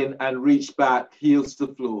elbow in and reach back, heels to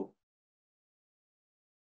floor.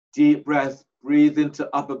 Deep breath, breathe into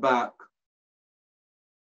upper back.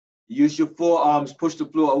 Use your forearms, push the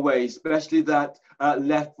floor away, especially that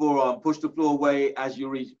left forearm. Push the floor away as you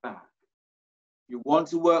reach back. You want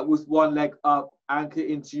to work with one leg up, anchor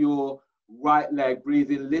into your right leg.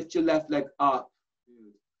 Breathe in, lift your left leg up.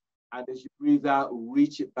 And as you breathe out,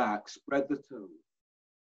 reach it back, spread the toes.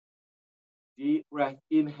 Deep breath,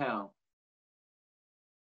 inhale.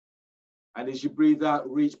 And as you breathe out,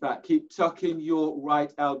 reach back. Keep tucking your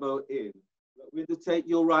right elbow in. We're going to take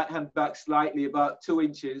your right hand back slightly, about 2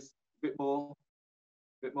 inches, a bit more,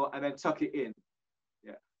 and then tuck it in.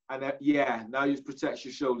 Yeah. And then, now you protect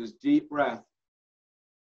your shoulders. Deep breath.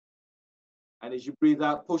 And as you breathe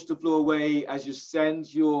out, push the floor away as you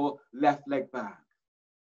send your left leg back.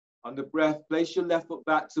 On the breath, place your left foot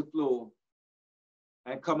back to floor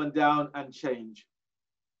and coming down and change.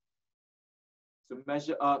 So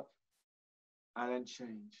measure up and then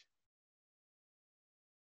change.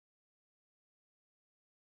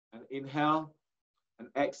 And inhale and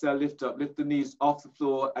exhale, lift up. Lift the knees off the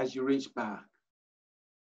floor as you reach back.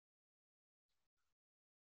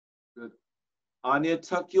 Good. Anya,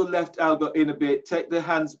 tuck your left elbow in a bit. Take the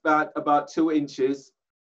hands back about 2 inches.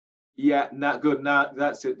 Yeah, not good. Now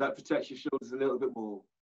that's it. That protects your shoulders a little bit more.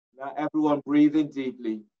 Now everyone breathe in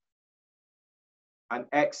deeply. And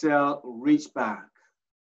exhale, reach back.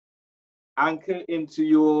 Anchor into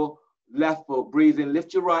your left foot. Breathe in,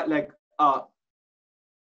 lift your right leg up.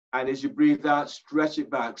 And as you breathe out, stretch it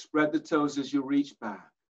back. Spread the toes as you reach back.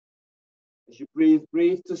 As you breathe,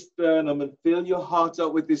 breathe to sternum and fill your heart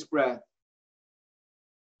up with this breath.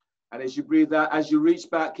 And as you breathe out, as you reach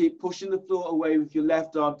back, keep pushing the floor away with your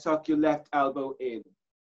left arm. Tuck your left elbow in.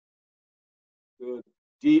 Good.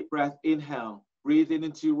 Deep breath, inhale. Breathe in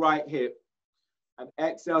into your right hip. And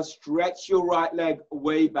exhale, stretch your right leg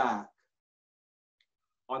way back.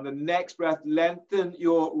 On the next breath, lengthen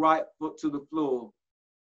your right foot to the floor.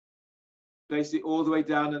 Place it all the way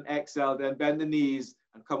down and exhale, then bend the knees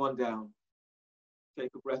and come on down.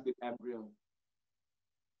 Take a breath in embryo.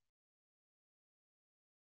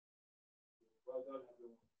 Well done,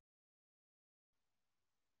 everyone.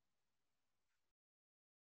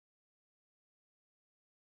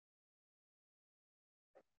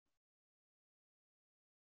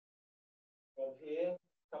 From here,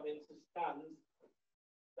 come into stand.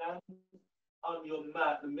 Stand on your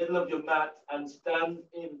mat, the middle of your mat, and stand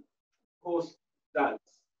in horse stance.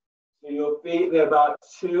 So your feet, they're about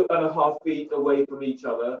 2.5 feet away from each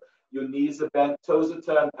other. Your knees are bent, toes are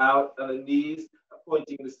turned out, and the knees are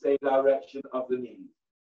pointing in the same direction of the knees.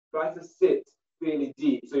 Try to sit really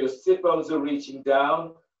deep. So your sit bones are reaching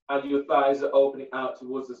down and your thighs are opening out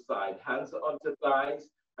towards the side. Hands are onto thighs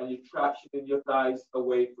and you're tractioning your thighs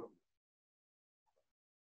away from you.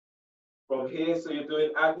 From here, so you're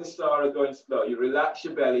doing Agnisara going slow. You relax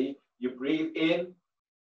your belly, you breathe in,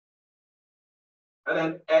 and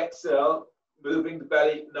then exhale, moving the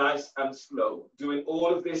belly nice and slow. Doing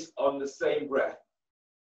all of this on the same breath.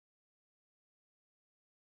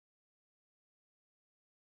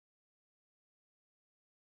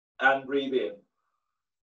 And breathe in.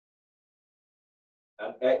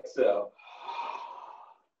 And exhale.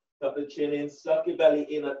 Tuck the chin in, suck your belly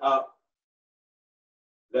in and up.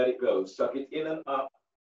 Let it go. Suck it in and up.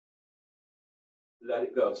 Let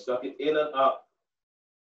it go. Suck it in and up.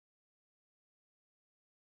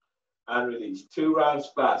 And release. 2 rounds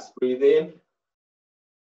fast. Breathe in.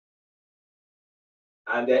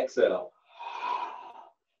 And exhale.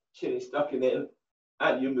 Chin is tucking in.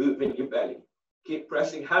 And you're moving your belly. Keep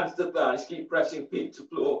pressing hands to thighs. Keep pressing feet to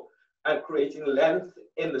floor. And creating length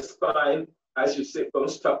in the spine as your sit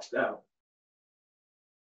bones tucks down.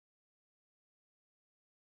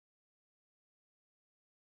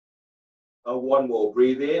 And one more.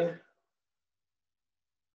 Breathe in.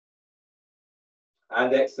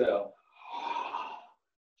 And exhale.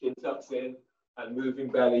 Chin tucks in and moving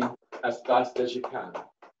belly as fast as you can.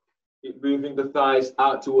 Keep moving the thighs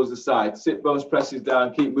out towards the side. Sit bones presses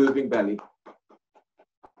down. Keep moving belly.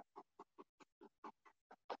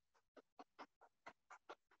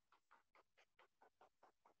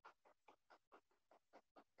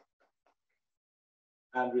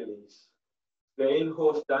 And release. Stay in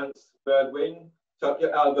horse stance, bird wing. Tuck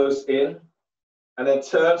your elbows in. And then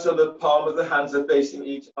turn so the palm of the hands are facing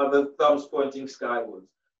each other, thumbs pointing skywards.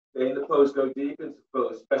 Stay in the pose, go deep into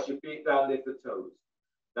pose. Press your feet down, lift the toes.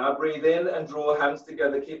 Now breathe in and draw hands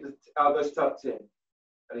together. Keep the elbows tucked in.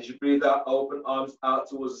 And as you breathe out, open arms out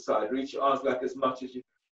towards the side. Reach your arms back as much as you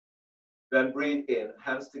can. Then breathe in,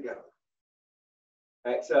 hands together.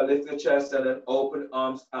 Exhale, lift the chest and then open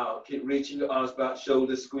arms out. Keep reaching your arms back,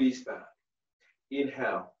 shoulders squeeze back.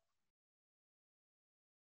 Inhale.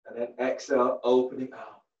 And then exhale, opening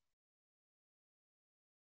out.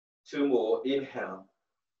 2 more. Inhale.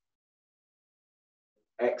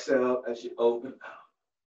 Exhale as you open out.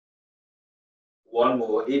 1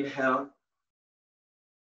 more. Inhale.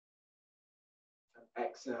 And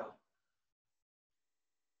exhale.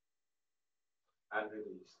 And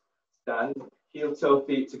release. Stand, heel toe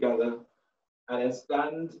feet together. And then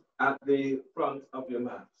stand at the front of your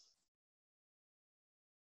mat.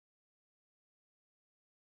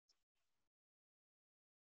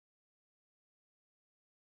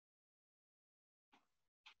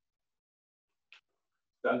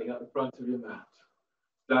 Standing at the front of your mat.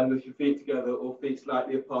 Stand with your feet together or feet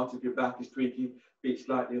slightly apart if your back is tweaking, feet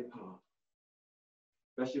slightly apart.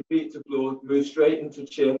 Press your feet to floor, move straight into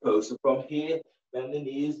chair pose. So from here, bend the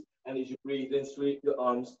knees, and as you breathe in, sweep your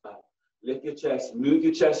arms up. Lift your chest, move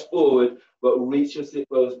your chest forward, but reach your sit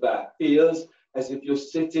bones back. Feels as if you're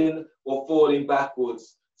sitting or falling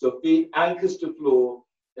backwards. So feet anchors to floor,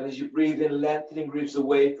 and as you breathe in, lengthening ribs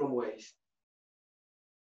away from waist.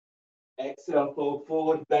 Exhale, fold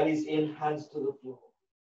forward, bellies in, hands to the floor.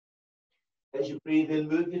 As you breathe in,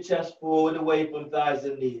 move your chest forward away from thighs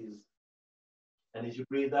and knees. And as you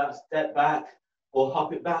breathe out, step back or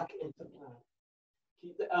hop it back into plank.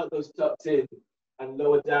 Keep the elbows tucked in and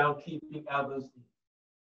lower down, keeping elbows in.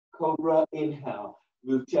 Cobra, inhale.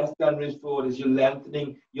 Move chest and ribs forward as you're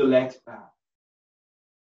lengthening your legs back.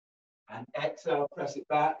 And exhale, press it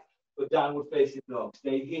back for downward facing dog.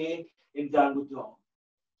 Stay here in downward dog.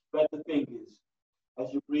 Spread the fingers.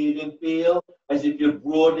 As you breathe in, feel as if you're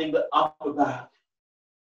broadening the upper back.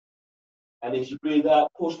 And as you breathe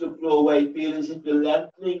out, push the floor away. Feel as if you're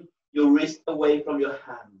lengthening your wrist away from your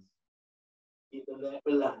hands. Keep the neck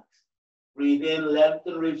relaxed. Breathe in,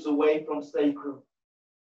 lengthen ribs away from sacrum.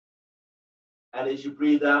 And as you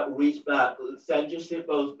breathe out, reach back. Send your sit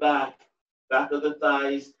bones back. Back of the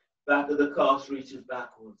thighs, back of the calves reaches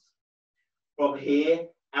backwards. From here,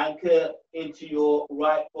 anchor into your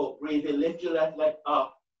right foot. Breathe in, lift your left leg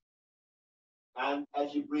up. And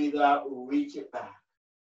as you breathe out, reach it back.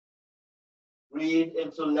 Breathe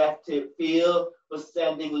into left hip. Feel for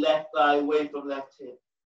sending left thigh away from left hip.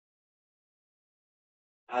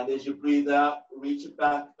 And as you breathe out, reach it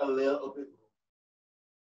back a little bit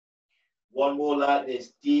more. One more like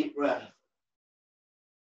this. Deep breath.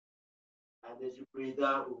 And as you breathe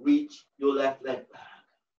out, reach your left leg back.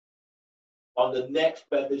 On the next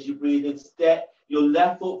breath, as you breathe in, step your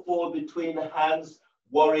left foot forward between the hands,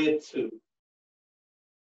 warrior two.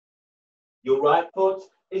 Your right foot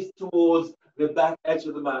is towards the back edge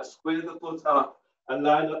of the mat. Square the foot up and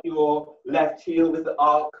line up your left heel with the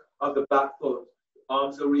arc of the back foot.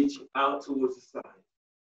 Arms are reaching out towards the side.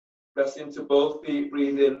 Press into both feet,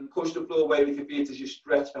 breathe in. Push the floor away with your feet as you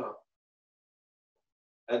stretch up.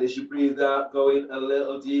 And as you breathe out, go in a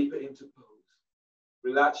little deeper into pose.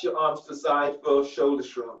 Relax your arms to the side, both shoulder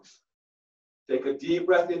shrugs. Take a deep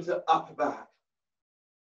breath into upper back.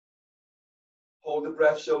 Hold the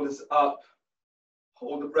breath, shoulders up.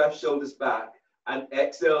 Hold the breath, shoulders back. And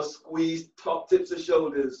exhale, squeeze top tips of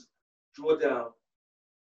shoulders. Draw down.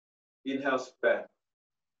 Inhale, spread.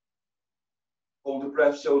 Hold the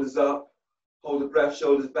breath, shoulders up. Hold the breath,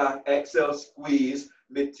 shoulders back. Exhale, squeeze.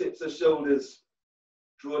 Mid tips of shoulders.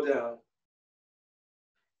 Draw down.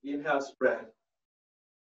 Inhale, spread.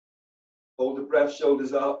 Hold the breath,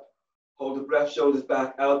 shoulders up. Hold the breath, shoulders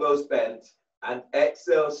back. Elbows bent. And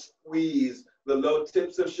exhale, squeeze the low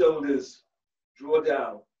tips of shoulders. Draw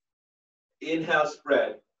down. Inhale,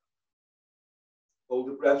 spread. Hold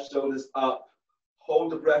the breath, shoulders up.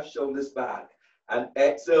 Hold the breath, shoulders back. And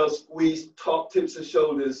exhale, squeeze top tips of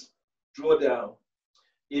shoulders. Draw down.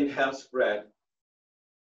 Inhale, spread.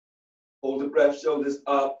 Hold the breath, shoulders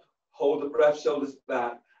up. Hold the breath, shoulders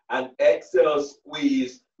back. And exhale,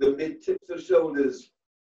 squeeze the mid tips of shoulders.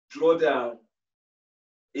 Draw down.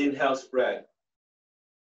 Inhale, spread.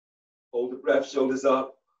 Hold the breath, shoulders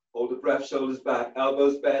up. Hold the breath, shoulders back.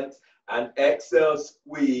 Elbows bent. And exhale,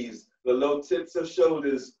 squeeze the low tips of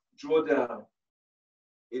shoulders. Draw down.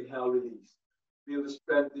 Inhale, release. Feel the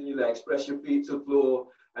strength in your legs. Press your feet to the floor.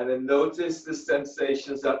 And then notice the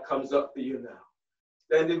sensations that comes up for you now.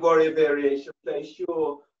 Extended warrior variation. Place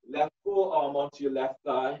your left forearm onto your left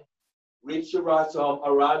thigh. Reach your right arm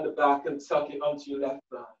around the back and tuck it onto your left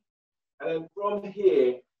thigh. And then from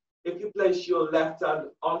here, if you place your left hand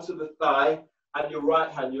onto the thigh and your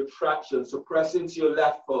right hand, your traction, so press into your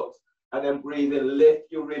left foot and then breathe in,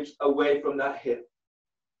 lift your ribs away from that hip.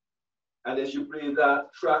 And as you breathe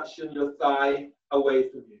out, traction your thigh away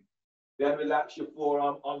from you. Then relax your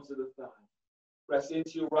forearm onto the thigh. Press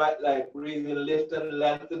into your right leg, breathe in, lift and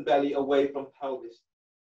lengthen belly away from pelvis.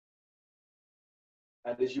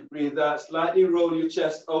 And as you breathe out, slightly roll your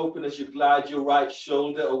chest open as you glide your right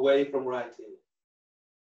shoulder away from right ear.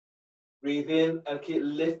 Breathe in and keep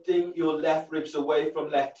lifting your left ribs away from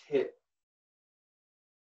left hip.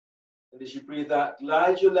 And as you breathe out,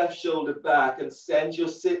 glide your left shoulder back and send your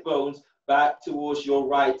sit bones back towards your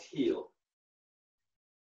right heel.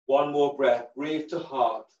 One more breath. Breathe to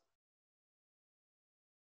heart.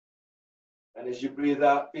 And as you breathe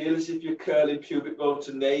out, feel as if you're curling pubic bone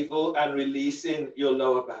to navel and releasing your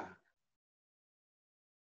lower back.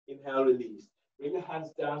 Inhale, release. Bring your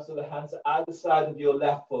hands down so the hands are either side of your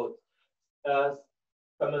left foot.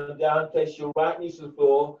 Coming down, place your right knee to the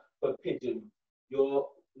floor for pigeon. Your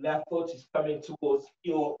left foot is coming towards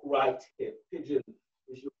your right hip. Pigeon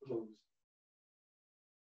is your pose.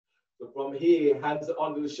 So from here, hands are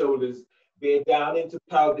under the shoulders. Veer down into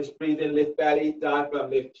pelvis. Breathe in, lift belly,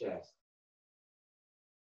 diaphragm, lift chest.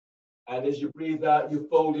 And as you breathe out, you're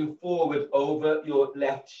folding forward over your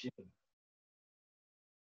left shin.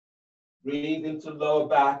 Breathe into lower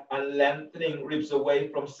back and lengthening ribs away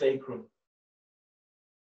from sacrum.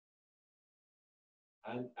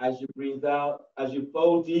 And as you breathe out, as you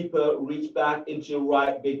fold deeper, reach back into your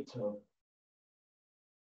right big toe.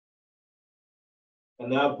 And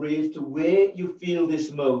now breathe to where you feel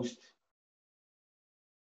this most.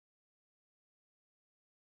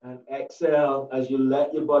 And exhale as you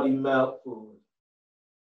let your body melt forward.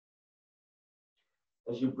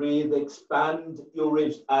 As you breathe, expand your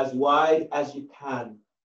ribs as wide as you can.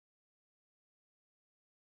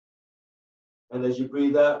 And as you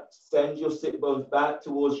breathe out, send your sit bones back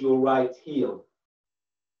towards your right heel.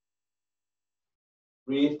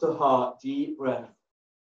 Breathe to heart, deep breath.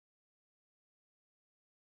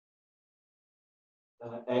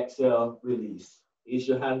 Exhale, release. Ease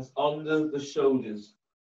your hands under the shoulders.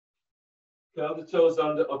 Curl the toes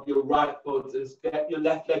under of your right foot and step your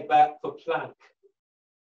left leg back for plank.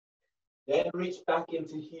 Then reach back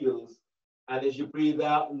into heels. And as you breathe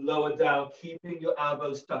out, lower down, keeping your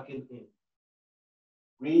elbows tucking in.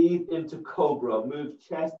 Breathe into cobra. Move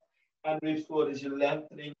chest and ribs forward as you're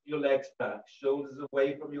lengthening your legs back. Shoulders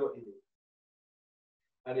away from your ears.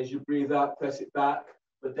 And as you breathe out, press it back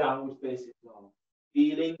for downward facing dog.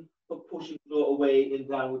 Feeling for pushing floor away in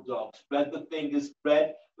downward dog. Spread the fingers,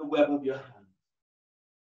 spread the web of your hands.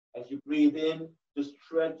 As you breathe in, Just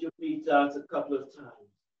stretch your feet out a couple of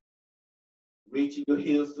times, reaching your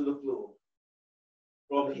heels to the floor.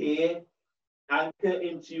 From here, anchor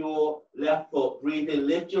into your left foot. Breathe in,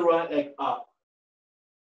 lift your right leg up.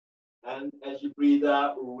 And as you breathe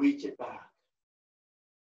out, reach it back.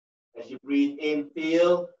 As you breathe in,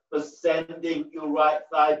 feel for sending your right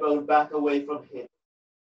thigh bone back away from hip.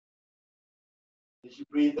 As you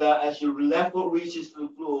breathe out, as your left foot reaches to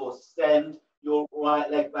the floor, send your right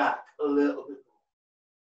leg back a little bit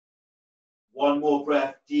more. One more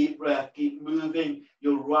breath, deep breath. Keep moving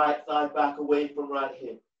your right thigh back away from right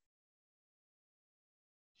hip.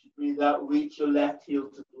 As you breathe out, reach your left heel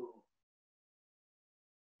to the floor.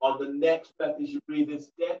 On the next breath, as you breathe in,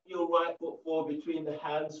 step your right foot forward between the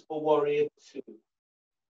hands for warrior two.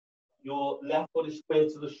 Your left foot is square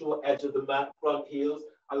to the short edge of the mat, front heels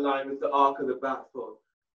align with the arc of the back foot.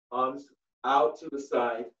 Arms out to the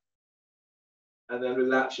side. And then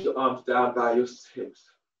relax your arms down by your hips.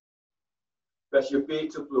 Press your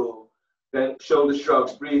feet to floor. Then shoulder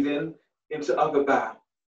shrugs. Breathe in into upper back.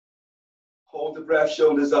 Hold the breath,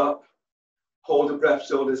 shoulders up. Hold the breath,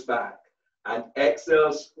 shoulders back. And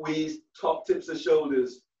exhale, squeeze top tips of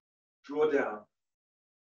shoulders. Draw down.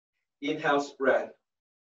 Inhale, spread.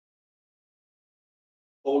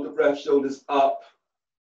 Hold the breath, shoulders up.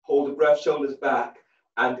 Hold the breath, shoulders back.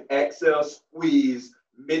 And exhale, squeeze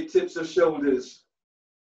mid tips of shoulders.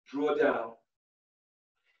 Draw down.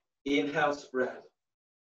 Inhale, spread.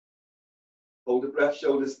 Hold the breath,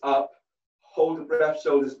 shoulders up. Hold the breath,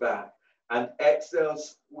 shoulders back. And exhale,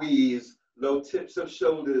 squeeze low tips of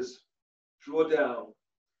shoulders. Draw down.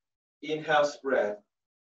 Inhale, spread.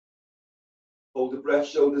 Hold the breath,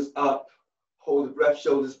 shoulders up. Hold the breath,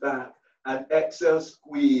 shoulders back. And exhale,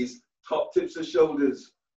 squeeze top tips of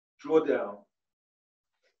shoulders. Draw down.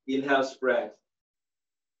 Inhale, spread.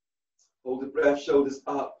 Hold the breath, shoulders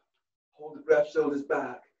up. Hold the breath, shoulders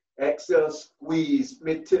back. Exhale, squeeze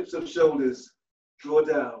mid tips of shoulders. Draw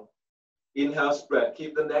down. Inhale, spread.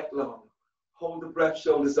 Keep the neck long. Hold the breath,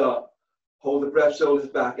 shoulders up. Hold the breath, shoulders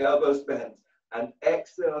back, elbows bent. And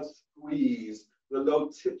exhale, squeeze the low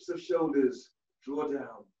tips of shoulders. Draw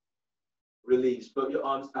down. Release. Put your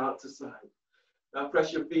arms out to side. Now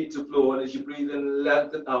press your feet to floor. And as you breathe in,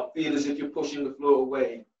 lengthen up. Feel as if you're pushing the floor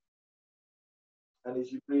away. And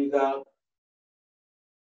as you breathe out,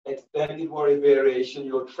 extended warrior variation.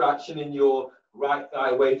 Your traction in your right thigh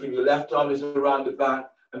away from your left arm is around the back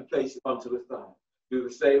and place it onto the thigh. Do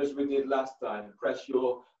the same as we did last time. Press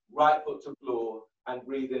your right foot to floor and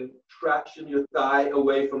breathe in. Traction your thigh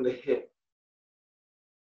away from the hip.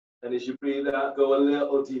 And as you breathe out, go a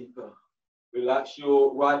little deeper. Relax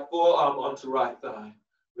your right forearm onto right thigh.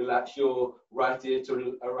 Relax your right ear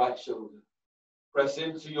to a right shoulder. Press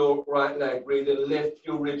into your right leg. Breathe in. Lift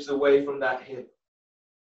your ribs away from that hip.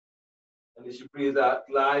 And as you breathe out,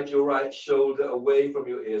 glide your right shoulder away from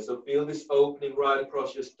your ear. So feel this opening right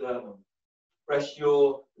across your sternum. Press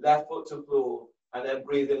your left foot to floor. And then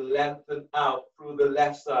breathe in, lengthen out through the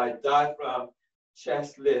left side, diaphragm,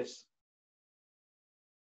 chest lifts.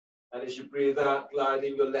 And as you breathe out,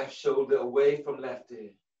 gliding your left shoulder away from left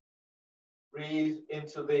ear. Breathe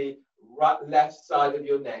into the left side of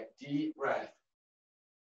your neck, deep breath.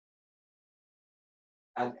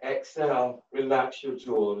 And exhale, relax your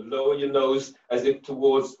jaw. Lower your nose as if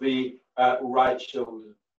towards the right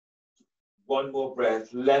shoulder. One more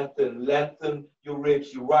breath. Lengthen your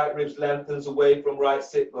ribs. Your right ribs lengthens away from right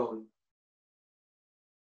sit bone.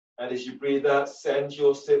 And as you breathe out, send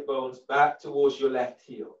your sit bones back towards your left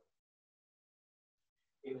heel.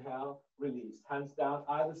 Inhale, release. Hands down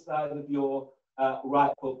either side of your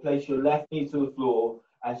right foot. Place your left knee to the floor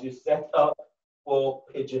as you set up for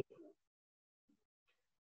pigeon.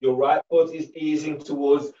 Your right foot is easing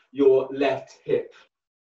towards your left hip.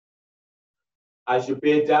 As you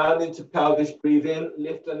bear down into pelvis, breathe in,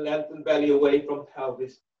 lift and lengthen belly away from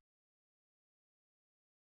pelvis.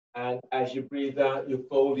 And as you breathe out, you're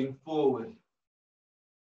folding forward.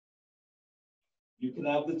 You can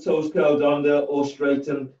have the toes curled under or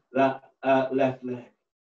straighten that left leg.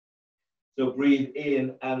 So breathe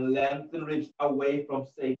in and lengthen ribs away from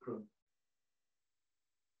sacrum.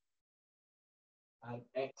 And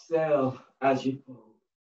exhale as you fold.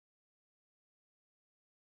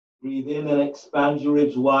 Breathe in and expand your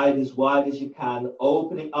ribs wide as you can,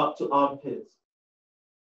 opening up to armpits.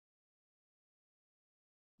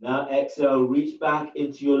 Now exhale, reach back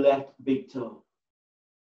into your left big toe.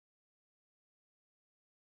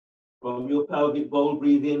 From your pelvic bowl,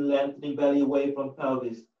 breathe in, lengthening belly away from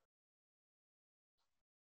pelvis.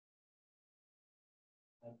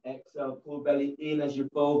 And exhale, pull belly in as you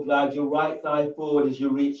fold, glide your right thigh forward as you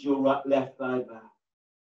reach your left thigh back.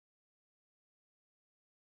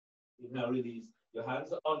 Now release. Your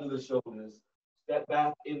hands are under the shoulders. Step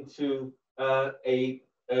back into a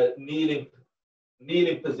kneeling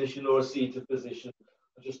position or a seated position.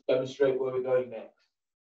 I'll just demonstrate where we're going next.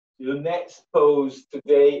 Your next pose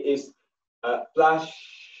today is flash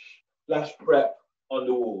prep on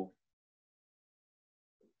the wall.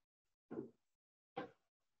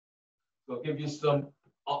 So I'll give you some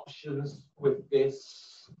options with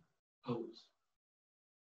this pose.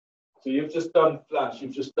 So you've just done flash,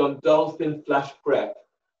 you've just done dolphin flash prep.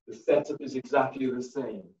 The setup is exactly the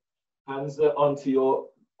same. Hands are onto your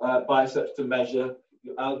biceps to measure,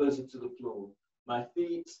 your elbows are to the floor. My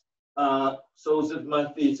feet, soles of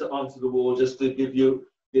my feet are onto the wall just to give you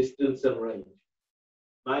distance and range.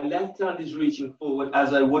 My left hand is reaching forward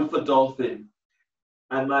as I would for dolphin.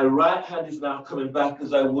 And my right hand is now coming back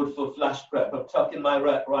as I would for flash prep. I'm tucking my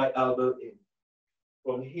right elbow in.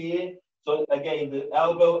 From here, so again, the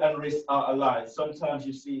elbow and wrist are aligned. Sometimes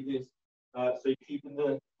you see this, so you're keeping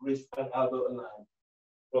the wrist and elbow aligned.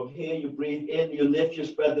 From here, you breathe in, you lift, you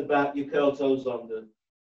spread the back, you curl toes under.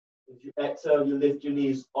 If you exhale, you lift your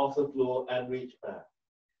knees off the floor and reach back.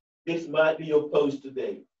 This might be your pose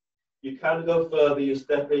today. You can go further, you're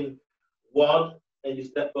stepping one, and you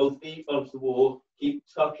step both feet onto the wall. Keep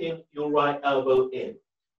tucking your right elbow in.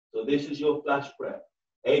 So this is your flash prep.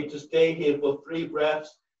 Aim to stay here for 3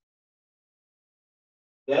 breaths.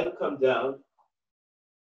 Then come down.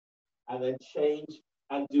 And then change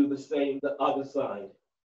and do the same the other side.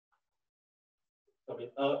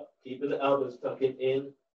 Coming up, keeping the elbows tucking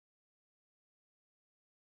in.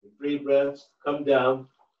 3 breaths, come down.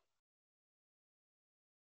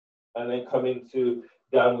 And then come into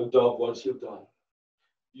downward dog once you're done.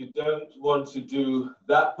 You don't want to do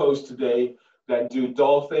that pose today, then do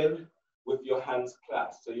dolphin with your hands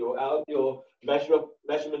clasped. So your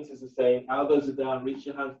measurement is the same. Elbows are down, reach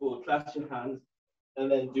your hands forward, clasp your hands, and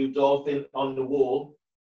then do dolphin on the wall.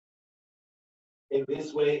 In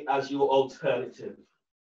this way as your alternative.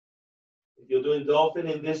 If you're doing dolphin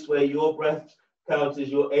in this way, your breath count is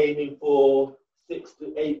you're aiming for 6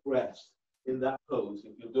 to 8 breaths in that pose.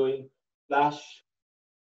 If you're doing flash,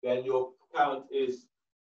 then your count is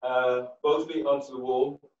both feet onto the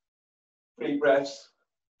wall, 3 breaths,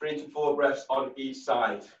 3 to 4 breaths on each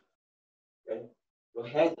side. Okay, your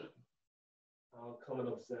head, I'll come and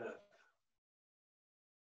observe.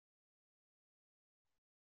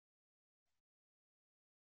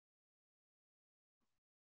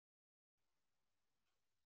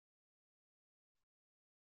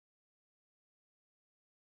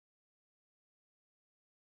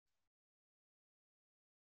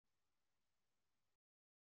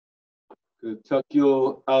 Good. Tuck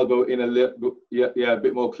your elbow in a little, yeah, a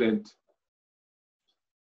bit more, Clint.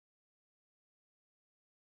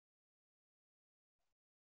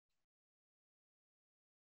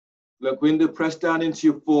 Look, window, press down into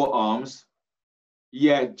your forearms.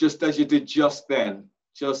 Yeah, just as you did just then.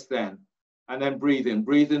 And then breathe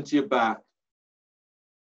into your back.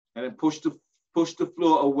 And then push the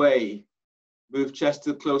floor away. Move chest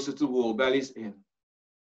to closer to the wall, belly's in.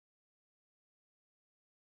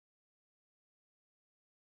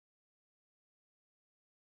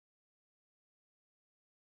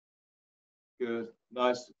 Good,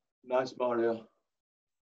 nice, Mario.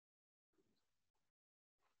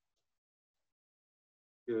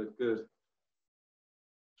 Good.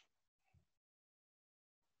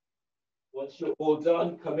 Once you're all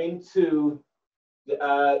done, come into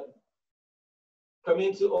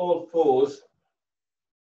all fours,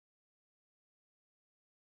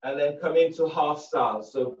 and then come into half style.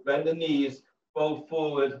 So bend the knees, fold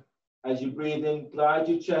forward as you breathe in. Glide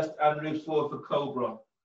your chest and ribs forward for cobra.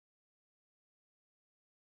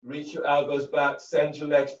 Reach your elbows back, send your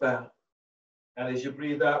legs back. And as you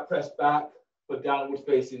breathe out, press back for downward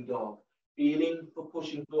facing dog. Feeling for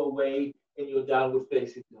pushing away in your downward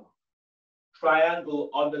facing dog. Triangle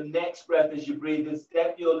on the next breath as you breathe in.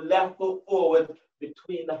 Step your left foot forward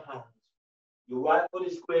between the hands. Your right foot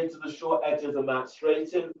is squared to the short edge of the mat.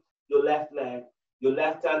 Straighten your left leg. Your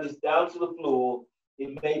left hand is down to the floor.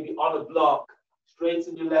 It may be on a block.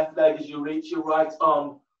 Straighten your left leg as you reach your right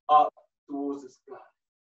arm up towards the sky.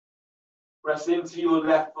 Press into your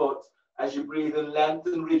left foot as you breathe in,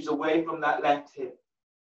 lengthen ribs away from that left hip.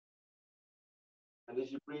 And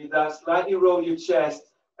as you breathe out, slightly roll your chest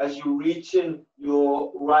as you reach in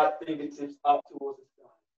your right fingertips up towards the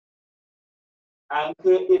sky.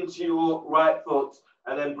 Anchor into your right foot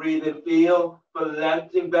and then breathe in. Feel for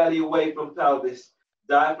lengthening belly away from pelvis.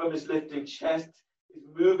 Diaphragm is lifting, chest is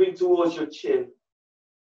moving towards your chin.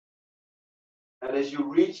 And as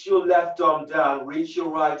you reach your left arm down, reach your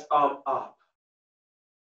right arm up.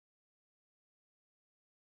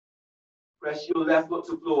 Press your left foot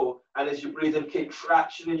to floor, and as you breathe in, kick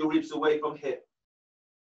traction in your ribs away from hip.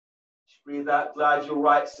 Breathe out, glide your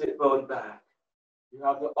right sit bone back. You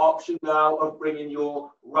have the option now of bringing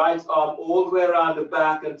your right arm all the way around the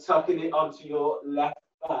back and tucking it onto your left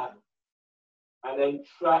thigh. And then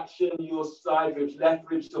traction your side ribs, left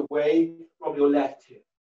ribs away from your left hip.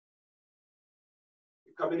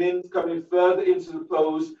 You're coming further into the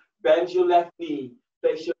pose, bend your left knee.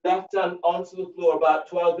 Place your left hand onto the floor about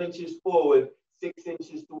 12 inches forward, 6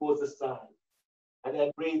 inches towards the side. And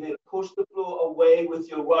then breathe in, push the floor away with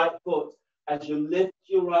your right foot. As you lift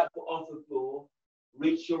your right foot off the floor,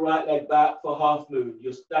 reach your right leg back for half moon.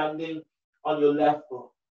 You're standing on your left foot.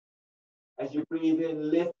 As you breathe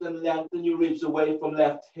in, lift and lengthen your ribs away from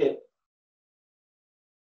left hip.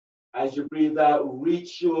 As you breathe out,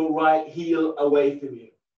 reach your right heel away from you.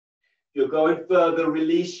 If you're going further,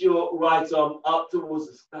 release your right arm up towards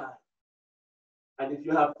the sky. And if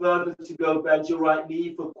you have further to go, bend your right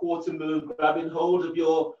knee for quarter moon, grabbing hold of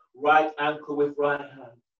your right ankle with right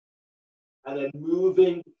hand. And then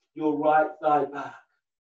moving your right thigh back.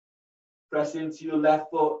 Press into your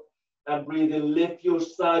left foot and breathe in. Lift your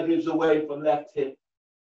side ribs away from left hip.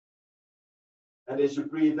 And as you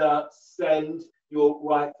breathe out, send your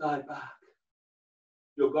right thigh back.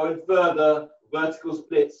 You're going further, vertical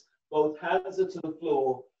splits. Both hands are to the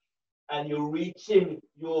floor. And you're reaching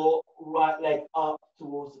your right leg up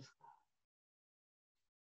towards the sky.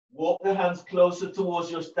 Walk the hands closer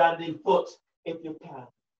towards your standing foot if you can.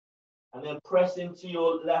 And then press into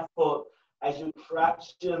your left foot as you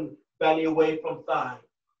traction belly away from thigh.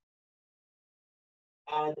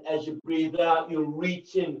 And as you breathe out, you're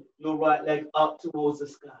reaching your right leg up towards the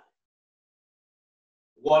sky.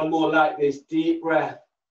 One more like this, deep breath.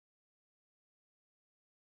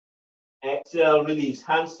 Exhale, release.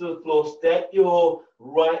 Hands to the floor. Step your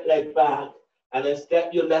right leg back and then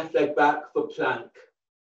step your left leg back for plank.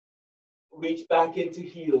 Reach back into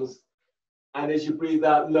heels. And as you breathe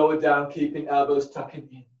out, lower down, keeping elbows tucking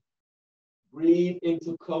in. Breathe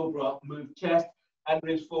into cobra. Move chest and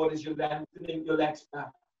ribs forward as you're lengthening your legs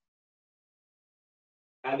back.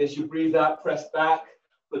 And as you breathe out, press back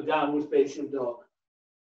for downward facing dog.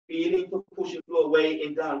 Feeling for pushing floor away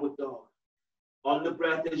in downward dog. On the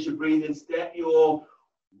breath, as you breathe in, step your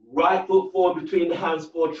right foot forward between the hands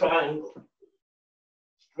for triangle.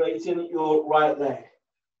 Straighten your right leg.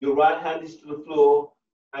 Your right hand is to the floor,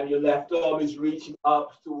 and your left arm is reaching up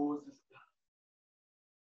towards the sky.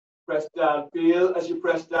 Press down. Feel as you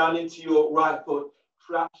press down into your right foot.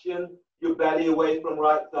 Traction your belly away from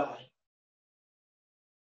right thigh.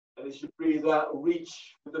 And as you breathe out,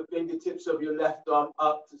 reach with the fingertips of your left arm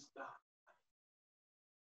up to sky.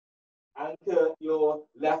 Anchor your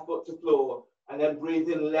left foot to floor, and then breathe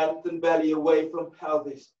in, lengthen belly away from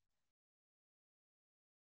pelvis.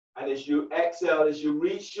 And as you exhale, as you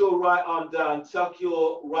reach your right arm down, tuck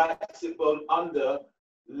your right sit bone under,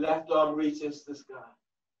 left arm reaches the sky.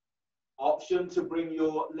 Option to bring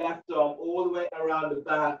your left arm all the way around the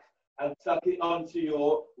back and tuck it onto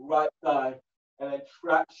your right thigh, and then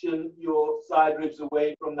traction your side ribs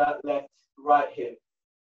away from that right hip.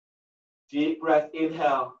 Deep breath,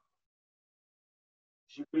 inhale.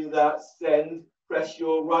 As you breathe out, send, press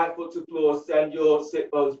your right foot to floor, send your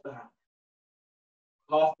sit bones back.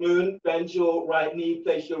 Half moon, bend your right knee,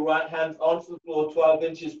 place your right hand onto the floor, 12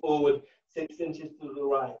 inches forward, 6 inches to the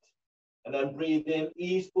right. And then breathe in,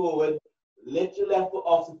 ease forward, lift your left foot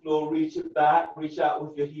off the floor, reach it back, reach out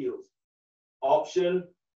with your heels. Option,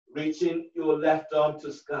 reaching your left arm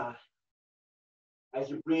to sky. As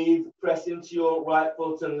you breathe, press into your right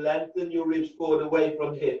foot and lengthen your ribs forward away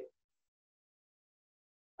from hip.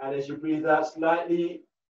 And as you breathe out, slightly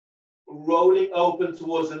rolling open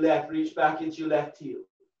towards the left, reach back into your left heel.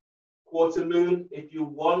 Quarter moon, if you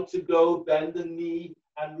want to go, bend the knee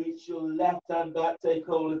and reach your left hand back, take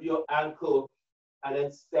hold of your ankle, and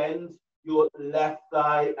then send your left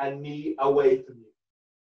thigh and knee away from you.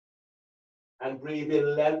 And breathe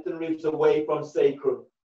in, lengthen ribs away from sacrum.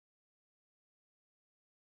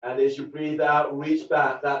 And as you breathe out, reach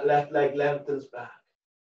back, that left leg lengthens back.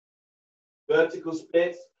 Vertical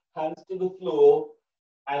splits, hands to the floor,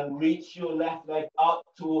 and reach your left leg up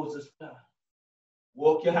towards the sky.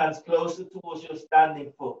 Walk your hands closer towards your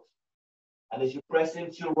standing foot. And as you press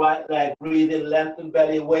into your right leg, breathe in, lengthen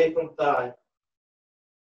belly away from thigh.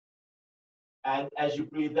 And as you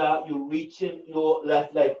breathe out, you're reaching your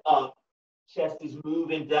left leg up. Chest is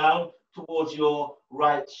moving down towards your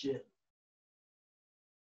right shin.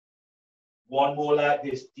 One more like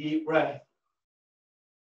this, deep breath.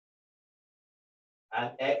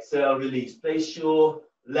 And exhale, release. Place your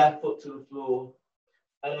left foot to the floor.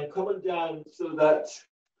 And then coming down so that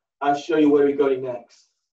I'll show you where we're going next.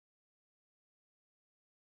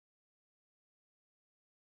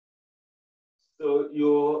 So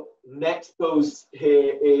your next pose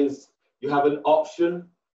here is you have an option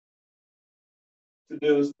to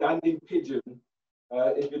do standing pigeon.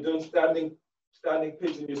 If you're doing standing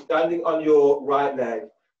pigeon, you're standing on your right leg,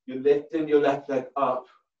 you're lifting your left leg up,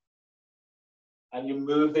 and you're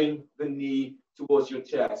moving the knee towards your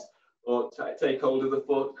chest, or take hold of the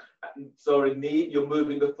foot. Sorry, knee, you're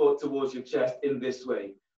moving the foot towards your chest in this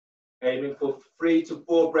way, aiming for 3 to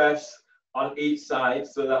 4 breaths on each side.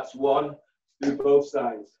 So that's 1, do both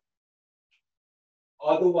sides.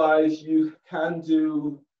 Otherwise, you can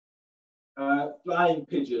do flying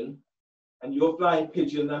pigeon. And your flying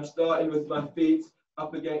pigeon, I'm starting with my feet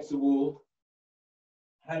up against the wall,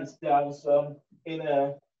 hands down some, in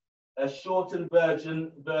a shortened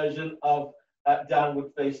version of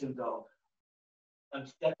downward facing dog. I'm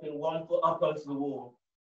stepping one foot up onto the wall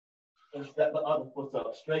and step the other foot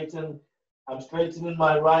up. I'm straightening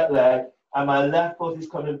my right leg, and my left foot is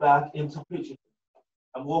coming back into pigeon.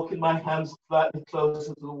 I'm walking my hands slightly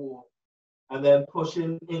closer to the wall, and then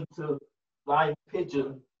pushing into flying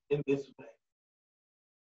pigeon in this way.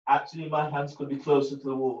 Actually, my hands could be closer to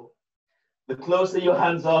the wall. The closer your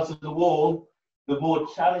hands are to the wall, the more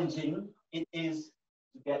challenging it is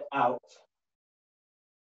to get out.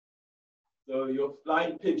 So your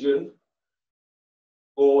flying pigeon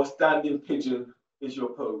or standing pigeon is your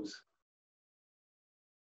pose.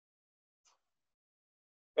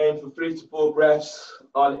 Aim for 3 to 4 breaths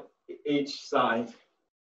on each side.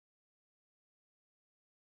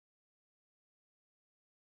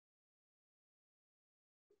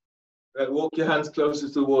 Then walk your hands closer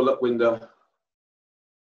to the wall up window.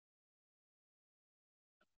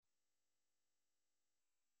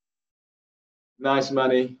 Nice,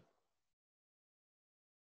 Manny.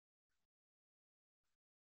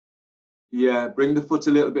 Yeah, bring the foot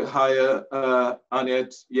a little bit higher on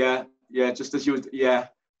it. Yeah, just as you would, yeah,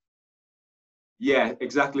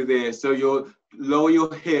 exactly there. So you lower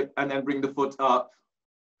your hip and then bring the foot up.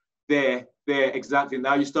 There, exactly.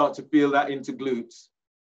 Now you start to feel that into glutes.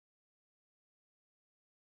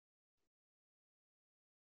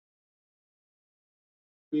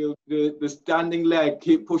 Feel the standing leg,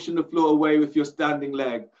 keep pushing the floor away with your standing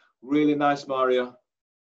leg. Really nice, Mario.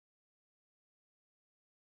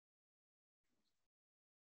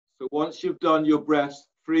 So once you've done your breaths,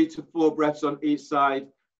 3 to 4 breaths on each side,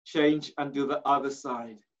 change and do the other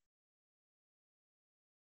side.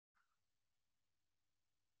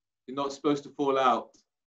 You're not supposed to fall out.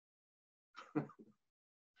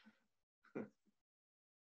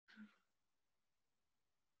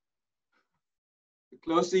 The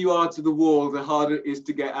closer you are to the wall, the harder it is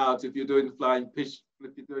to get out if you're doing flying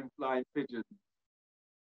pigeon.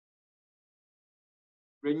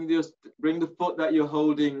 Bring the foot that you're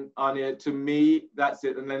holding on it to me. That's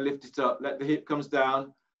it, and then lift it up. Let the hip comes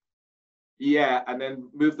down. Yeah, and then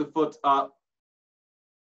move the foot up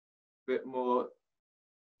a bit more.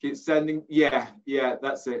 Keep sending. Yeah,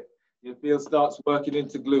 that's it. Your feel starts working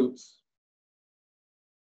into glutes.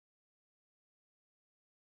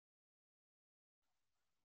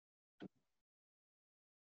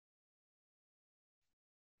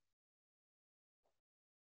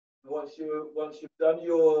 Once you've done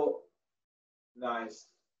your nice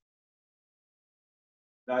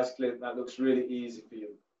clip, that looks really easy for you.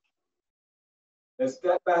 Then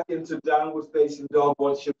step back into downward facing dog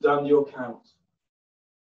once you've done your count.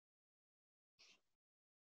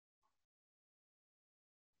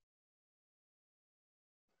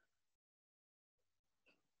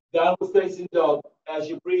 Downward facing dog. As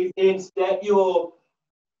you breathe in, step your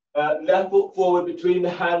left foot forward between the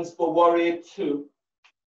hands for warrior 2.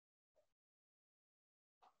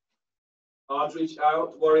 Arms reach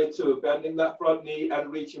out, warrior 2, bending that front knee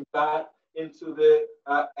and reaching back into the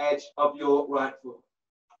edge of your right foot.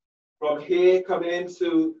 From here, coming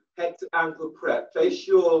into head to ankle prep. Place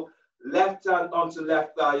your left hand onto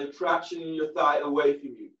left thigh, your traction in your thigh away from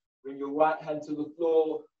you. Bring your right hand to the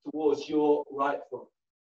floor towards your right foot.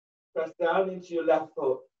 Press down into your left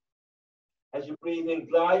foot. As you breathe in,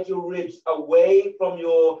 glide your ribs away from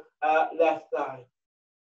your left thigh.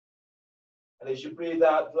 And as you breathe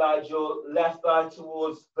out, glide your left thigh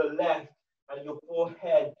towards the left, and your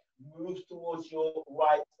forehead moves towards your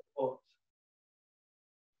right foot.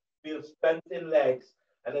 Feel strength in legs.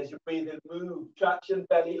 And as you breathe in, move traction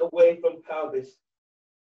belly away from pelvis.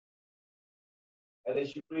 And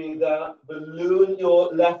as you breathe out, balloon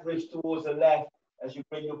your left wrist towards the left as you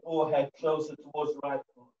bring your forehead closer towards the right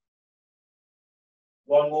foot.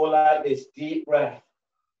 One more like this, deep breath.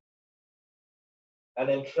 And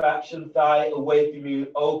then traction thigh away from you,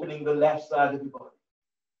 opening the left side of your body.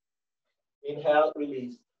 Inhale,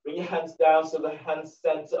 release. Bring your hands down so the hands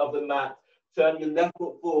center of the mat. Turn your left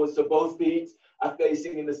foot forward so both feet are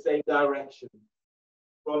facing in the same direction.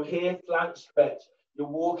 From here, flank stretch. You're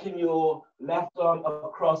walking your left arm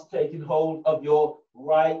across, taking hold of your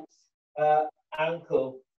right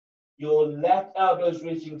ankle. Your left elbow is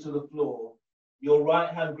reaching to the floor. Your right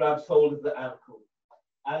hand grabs hold of the ankle.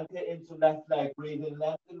 Anchor into left leg. Breathe in,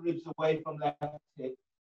 lengthen ribs away from left hip.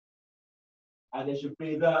 And as you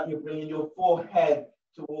breathe out, you're bringing your forehead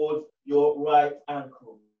towards your right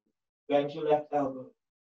ankle. Bend your left elbow.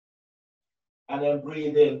 And then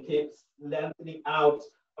breathe in. Keep lengthening out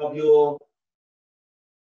of your...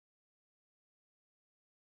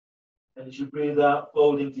 And as you breathe out,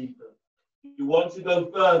 folding deeper. If you want to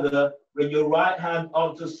go further, bring your right hand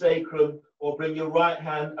onto sacrum or bring your right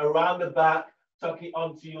hand around the back, tuck it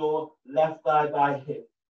onto your left thigh by hip.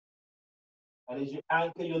 And as you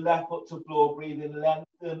anchor your left foot to floor, breathe in,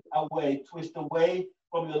 lengthen away, twist away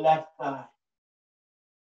from your left thigh.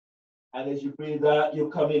 And as you breathe out, you're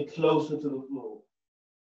coming closer to the floor.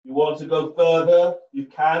 You want to go further, you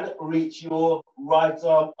can reach your right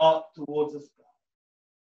arm up towards the sky.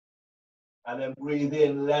 And then breathe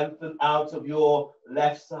in, lengthen out of your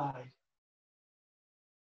left side.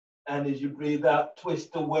 And as you breathe out, twist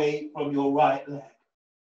away from your right leg.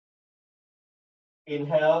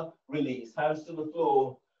 Inhale, release, hands to the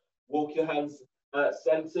floor. Walk your hands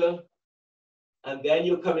center. And then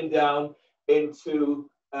you're coming down into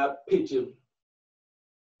pigeon.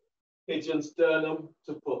 Pigeon sternum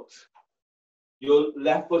to foot. Your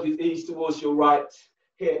left foot is east towards your right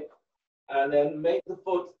hip. And then make the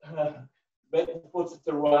foot at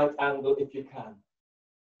the right angle if you can.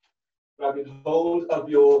 Grabbing hold of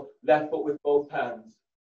your left foot with both hands.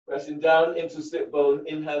 Pressing down into sit bone.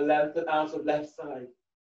 Inhale, lengthen out of left side.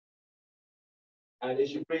 And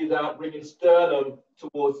as you breathe out, bringing sternum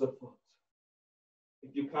towards the foot.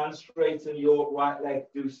 If you can straighten your right leg,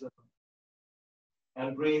 do so.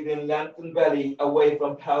 And breathe in, lengthen belly away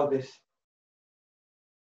from pelvis.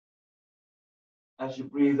 As you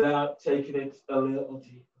breathe out, taking it a little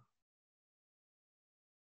deeper.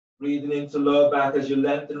 Breathing into lower back as you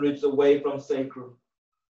lengthen ribs away from sacrum.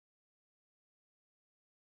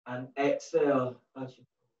 And exhale as you...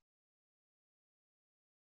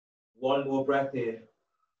 One more breath here.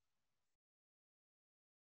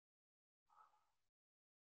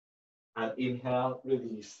 And inhale,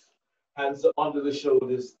 release. Hands are under the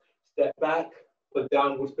shoulders. Step back for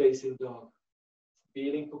downward facing dog.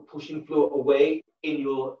 Feeling for pushing floor away in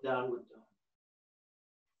your downward dog.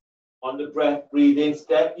 On the breath, breathe in.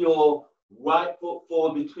 Step your right foot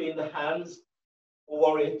forward between the hands.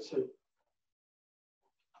 Warrior two.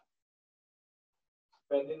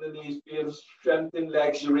 Bending the knees, feel the strengthened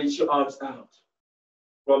legs. You reach your arms out.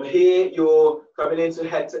 From here, you're coming into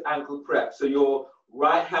head to ankle prep. So your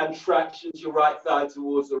right hand tractions your right thigh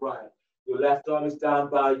towards the right. Your left arm is down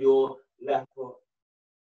by your left foot.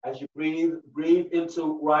 As you breathe, breathe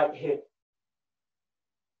into right hip.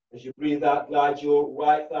 As you breathe out, glide your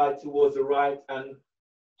right thigh towards the right and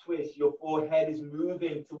twist. Your forehead is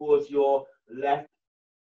moving towards your left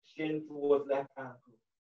shin, towards left ankle.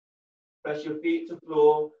 Press your feet to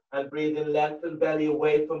floor and breathe in, lengthen belly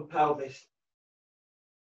away from pelvis.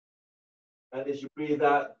 And as you breathe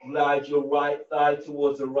out, glide your right thigh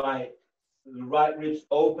towards the right. The right ribs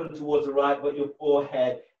open towards the right, but your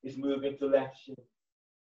forehead is moving to left shin.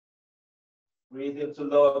 Breathe into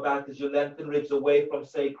lower back as you lengthen ribs away from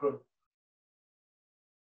sacrum.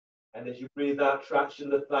 And as you breathe out, traction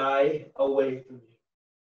the thigh away from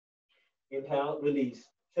you. Inhale, release.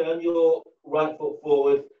 Turn your right foot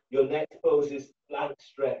forward. Your next pose is flank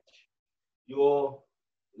stretch. Your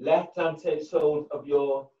left hand takes hold of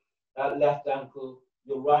your left ankle.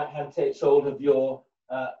 Your right hand takes hold of your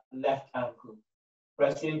left ankle.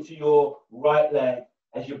 Press into your right leg.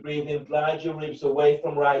 As you breathe in, glide your ribs away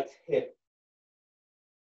from right hip.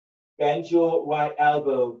 Bend your right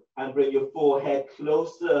elbow and bring your forehead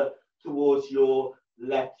closer towards your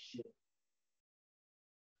left shin.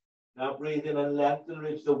 Now breathe in and lengthen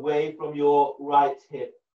ribs away from your right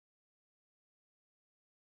hip.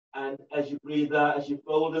 And as you breathe out, as you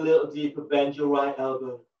fold a little deeper, bend your right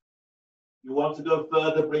elbow. You want to go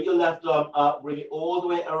further, bring your left arm up, bring it all the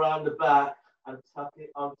way around the back and tuck it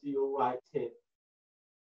onto your right hip.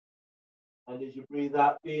 And as you breathe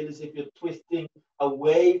out, feel as if you're twisting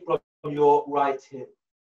away from your right hip.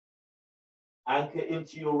 Anchor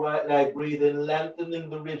into your right leg, breathe in, lengthening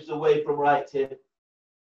the ribs away from right hip.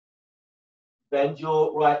 Bend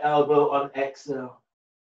your right elbow on exhale.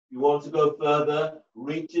 You want to go further,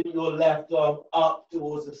 reaching your left arm up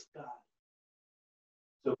towards the sky.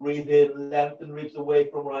 So breathe in, lengthen ribs away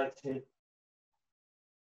from right hip.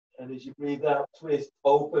 And as you breathe out, twist,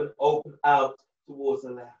 open out towards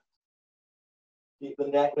the left. Keep the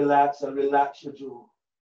neck relaxed and relax your jaw.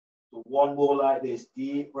 So one more like this,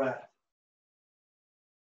 deep breath.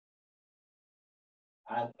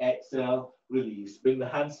 And exhale, release. Bring the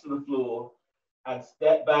hands to the floor and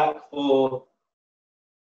step back for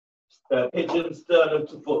pigeon sternum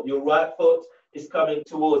to foot. Your right foot is coming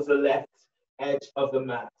towards the left edge of the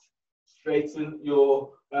mat. Straighten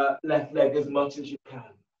your left leg as much as you can.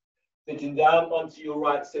 Sitting down onto your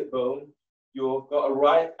right sit bone, you've got a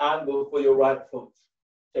right angle for your right foot.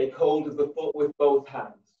 Take hold of the foot with both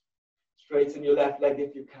hands. Straighten your left leg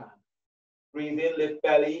if you can. Breathe in, lift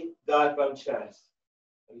belly, diaphragm, chest.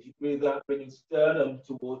 And as you breathe out, bringing sternum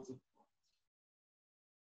towards the foot.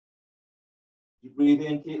 You breathe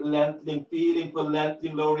in, keep lengthening, feeling for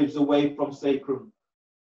lengthening lower ribs away from sacrum.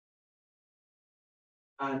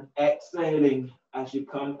 And exhaling as you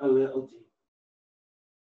come a little deep.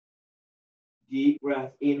 Deep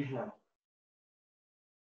breath, inhale.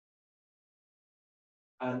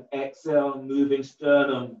 And exhale, moving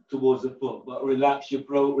sternum towards the foot. But relax your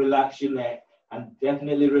throat, relax your neck, and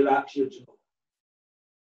definitely relax your jaw.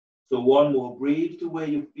 So one more. Breathe to where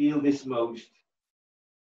you feel this most.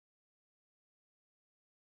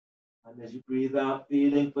 And as you breathe out,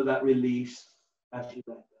 feeling for that release as you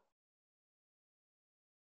let go.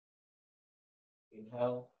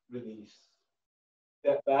 Inhale, release.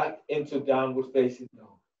 Step back into downward facing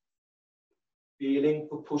dog. Feeling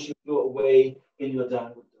for pushing through away in your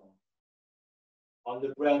downward dog. On the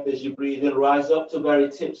breath, as you breathe in, rise up to very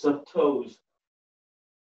tips of toes.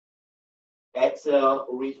 Exhale,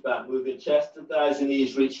 reach back, moving chest to thighs and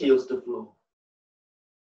knees, reach heels to floor.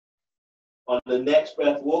 On the next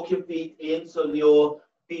breath, walk your feet in so your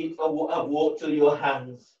feet have walked to your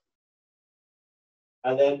hands.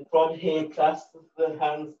 And then from here, clasp the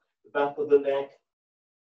hands, the back of the neck,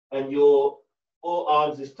 and your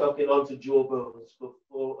forearms is tucking onto jaw bones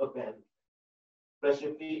for a bend. Press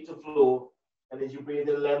your feet to floor, and as you breathe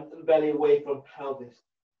in, lengthen belly away from pelvis.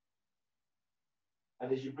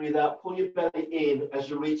 And as you breathe out, pull your belly in as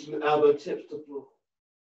you're reaching your elbow tips to floor.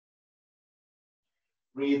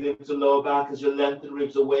 Breathe into lower back as you lengthen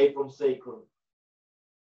ribs away from sacrum.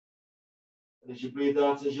 And as you breathe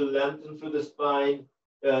out, as you lengthen through the spine,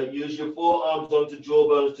 use your forearms onto jaw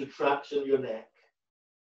bones to traction your neck.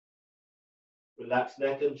 Relax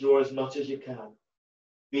neck and jaw as much as you can.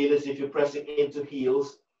 Feel as if you're pressing into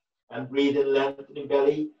heels and breathe in, lengthening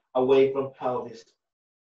belly away from pelvis.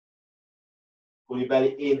 Pull your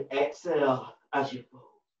belly in, exhale as you fold.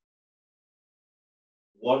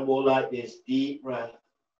 One more like this, deep breath.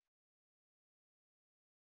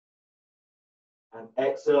 And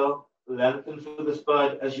exhale, lengthen through the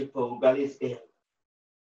spine as you fold, belly is in.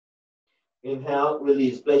 Inhale,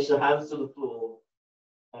 release, place your hands to the floor,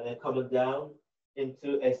 and then coming down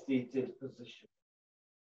into a seated position.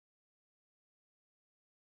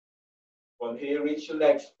 From here, reach your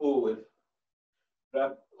legs forward.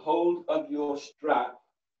 Grab hold of your strap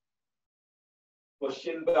for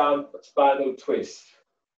shin-bound spinal twist.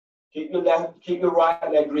 Keep your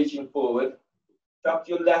right leg reaching forward. Tuck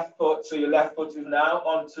your left foot, so your left foot is now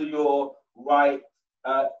onto your right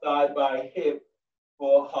thigh by hip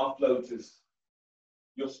for half lotus.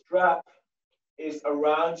 Your strap is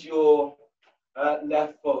around your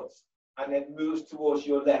left foot and it moves towards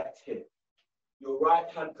your left hip. Your right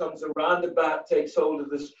hand comes around the back, takes hold of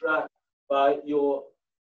the strap by your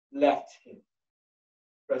left hip.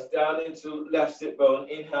 Press down into left sit bone.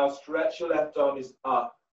 Inhale, stretch your left arm is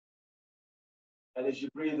up. And as you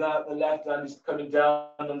breathe out, the left hand is coming down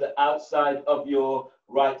on the outside of your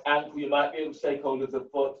right ankle. You might be able to take hold of the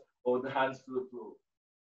foot or the hands to the floor.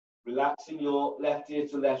 Relaxing your left ear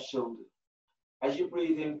to left shoulder. As you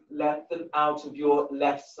breathe in, lengthen out of your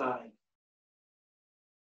left side.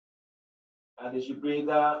 And as you breathe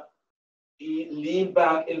out, lean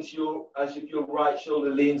back into your, as if your right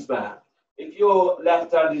shoulder leans back. If your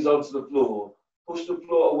left hand is onto the floor, push the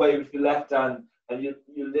floor away with your left hand and you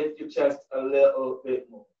lift your chest a little bit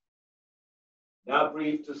more. Now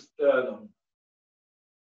breathe to sternum.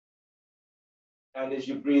 And as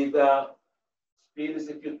you breathe out, feel as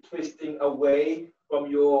if you're twisting away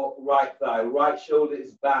from your right thigh. Right shoulder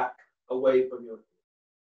is back away from your hip.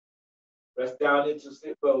 Press down into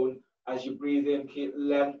sit bone. As you breathe in, keep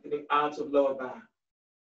lengthening out of lower back.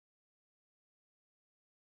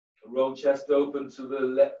 Roll chest open to the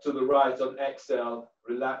left, to the right on exhale.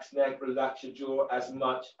 Relax neck, relax your jaw as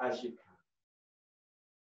much as you can.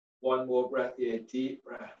 One more breath here, deep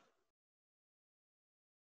breath.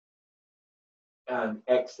 And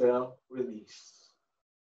exhale, release.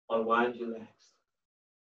 Unwind your legs.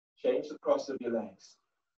 Change the cross of your legs.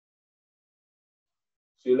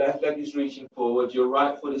 So your left leg is reaching forward. Your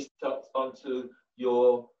right foot is tucked onto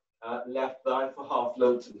your left thigh for half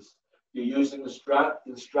lotus. You're using the strap.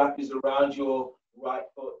 The strap is around your right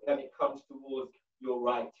foot. Then it comes towards your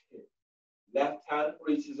right hip. Left hand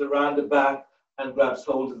reaches around the back and grabs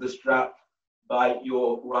hold of the strap by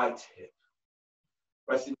your right hip.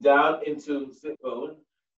 Pressing down into sit bone.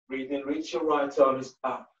 Breathe in, reach your right arm is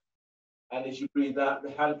up. And as you breathe out,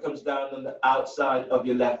 the hand comes down on the outside of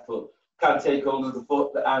your left foot. Can take hold of the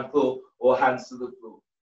foot, the ankle, or hands to the floor.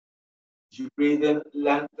 As you breathe in,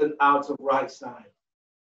 lengthen out of right side.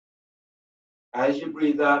 As you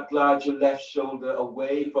breathe out, glide your left shoulder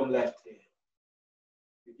away from left ear.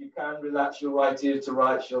 If you can, relax your right ear to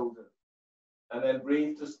right shoulder. And then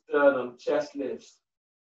breathe to sternum, chest lifts.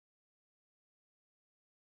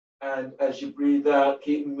 And as you breathe out,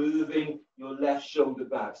 keep moving your left shoulder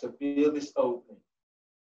back. So feel this opening.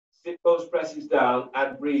 Sit bones presses down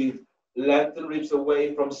and breathe. Lengthen ribs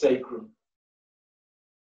away from sacrum.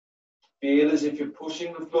 Feel as if you're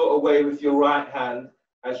pushing the floor away with your right hand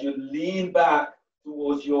as you lean back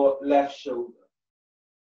towards your left shoulder.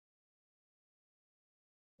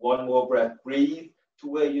 One more breath. Breathe to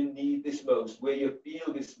where you need this most, where you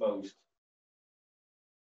feel this most.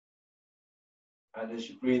 And as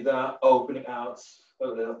you breathe out, opening out a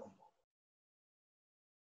little.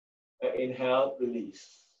 Inhale,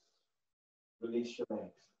 release. Release your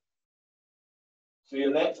legs. So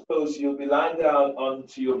your next pose, you'll be lying down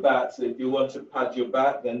onto your back. So if you want to pad your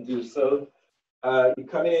back, then do so. You're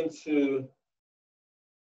coming into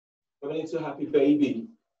happy baby.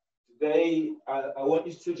 Today, I want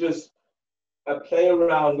you to just play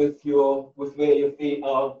around with where your feet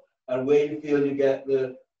are and where you feel you get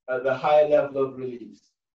the higher level of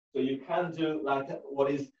release. So you can do like what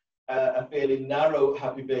is a fairly narrow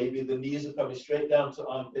happy baby. The knees are coming straight down to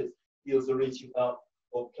armpits, heels are reaching up,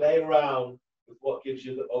 or play around with what gives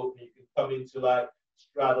you the opening. You can come into like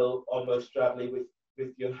straddle, almost straddling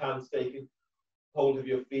with your hands taking hold of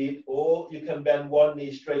your feet, or you can bend one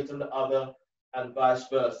knee straight on the other and vice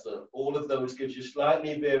versa. All of those gives you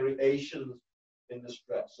slightly variations in the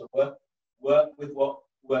stretch. So work with what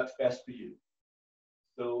works best for you.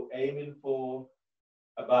 So aiming for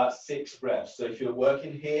about 6 breaths. So if you're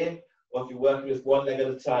working here, or if you're working with one leg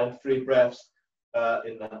at a time, 3 breaths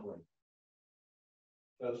in that way.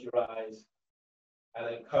 Close your eyes and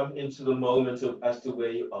then come into the moment as to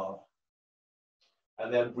where you are.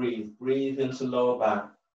 And then breathe. Breathe into lower back,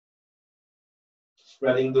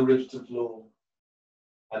 spreading the ribs to floor.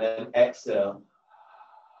 And then exhale.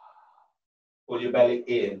 Pull your belly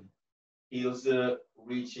in. Heels are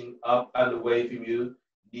reaching up and away from you.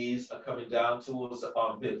 Knees are coming down towards the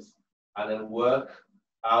armpits. And then work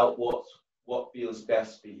out what feels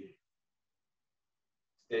best for you.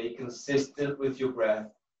 Stay consistent with your breath.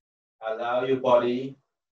 Allow your body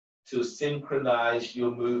to synchronize your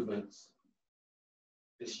movements.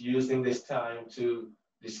 Just using this time to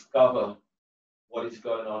discover what is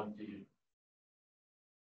going on for you.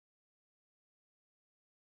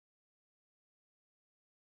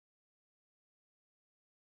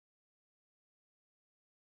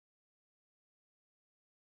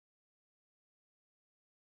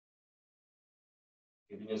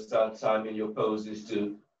 Giving yourself time in your poses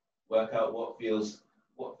to work out what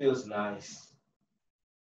feels nice.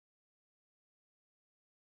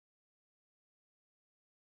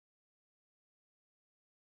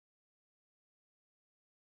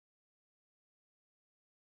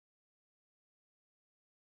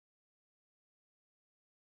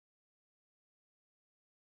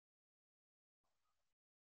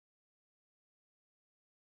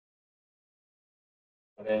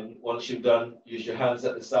 And then once you've done, use your hands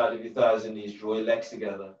at the side of your thighs and knees, draw your legs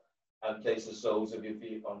together and place the soles of your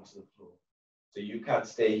feet onto the floor. So you can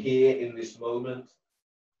stay here in this moment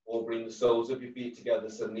or bring the soles of your feet together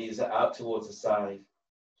so the knees are out towards the side.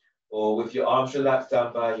 Or with your arms relaxed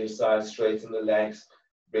down by your side, straighten the legs,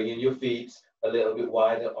 bringing your feet a little bit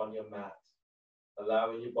wider on your mat,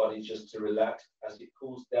 allowing your body just to relax as it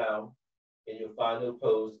cools down in your final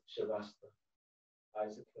pose, Shavasana.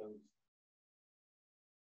 Eyes are closed.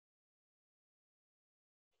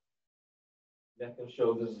 Neck and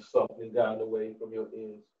shoulders are softening down away from your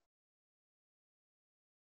ears.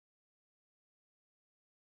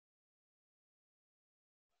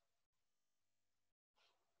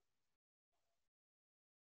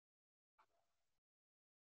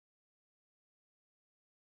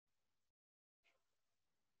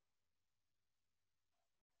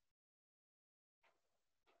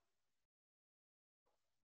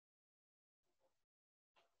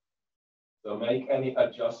 So make any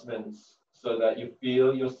adjustments so that you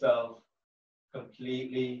feel yourself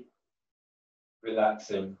completely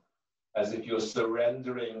relaxing, as if you're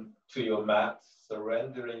surrendering to your mat,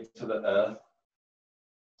 surrendering to the earth,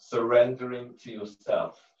 surrendering to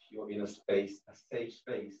yourself. You're in a space, a safe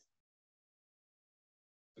space.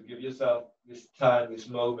 So give yourself this time, this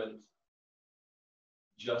moment,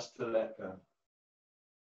 just to let go.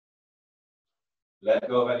 Let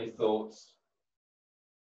go of any thoughts.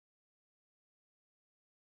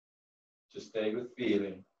 Just stay with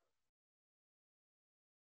feeling.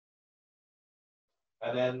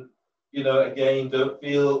 And then, again, don't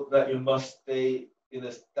feel that you must stay in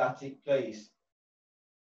a static place.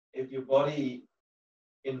 If your body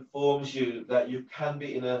informs you that you can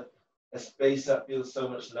be in a space that feels so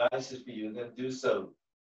much nicer for you, then do so.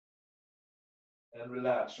 And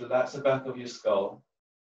relax. Relax the back of your skull.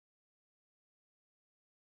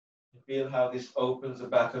 Feel how this opens the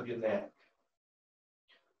back of your neck.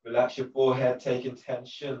 Relax your forehead, taking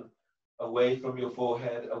tension away from your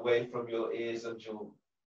forehead, away from your ears and jaw.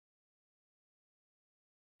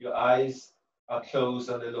 Your eyes are closed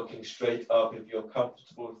and they're looking straight up if you're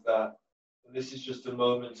comfortable with that. And this is just a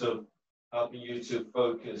moment of helping you to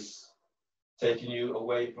focus, taking you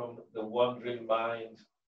away from the wandering mind,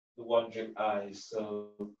 the wandering eyes. So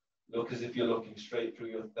look as if you're looking straight through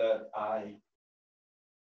your third eye.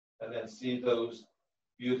 And then see those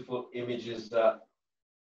beautiful images that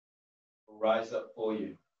rise up for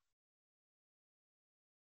you.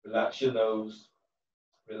 Relax your nose,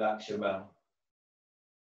 relax your mouth.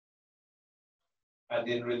 And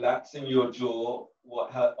in relaxing your jaw,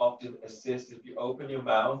 what often assists if you open your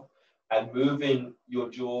mouth and moving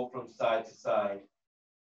your jaw from side to side.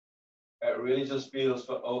 It really just feels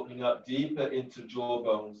for opening up deeper into jaw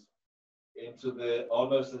bones, into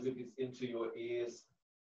almost as if it's into your ears,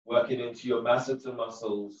 working into your masseter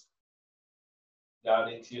muscles, down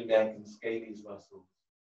into your neck and scales muscles.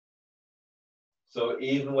 So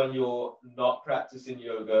even when you're not practicing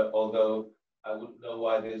yoga, although I wouldn't know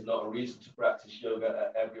why there's not a reason to practice yoga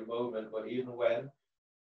at every moment, but even when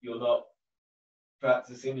you're not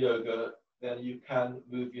practicing yoga, then you can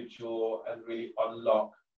move your jaw and really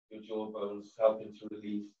unlock your jaw bones, helping to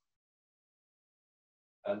release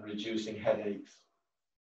and reducing headaches.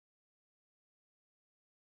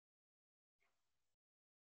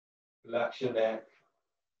 Relax your neck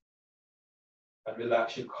and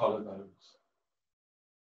relax your collarbones.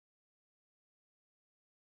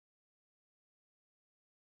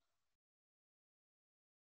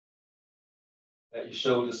 Let your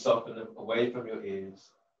shoulders soften away from your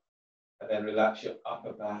ears, and then relax your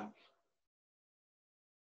upper back.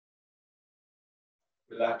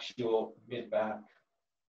 Relax your mid-back.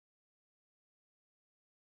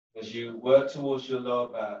 As you work towards your lower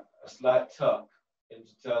back, a slight tuck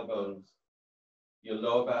into tailbones. Your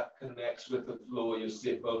lower back connects with the floor, your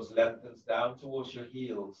sit bones lengthens down towards your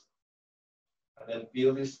heels. And then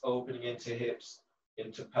feel this opening into hips,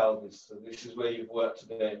 into pelvis. So this is where you've worked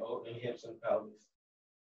today, opening hips and pelvis.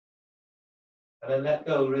 And then let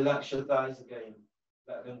go, relax your thighs again.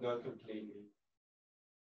 Let them go completely.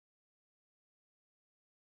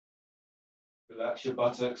 Relax your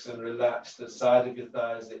buttocks and relax the side of your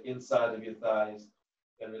thighs, the inside of your thighs.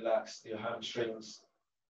 Then relax your hamstrings.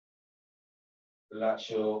 Relax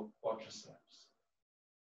your quadriceps.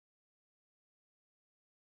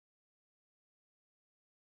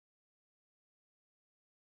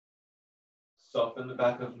 Soften the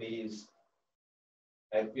back of knees.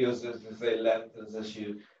 It feels as if they lengthen as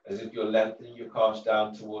if you're lengthening your calves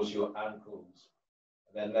down towards your ankles.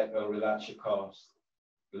 And then let go, relax your calves.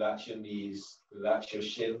 Relax your knees, relax your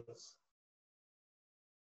shins.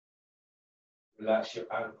 Relax your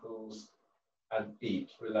ankles and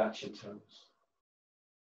feet, relax your toes.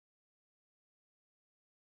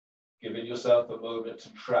 Giving yourself a moment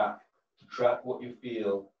to track what you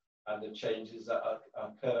feel and the changes that are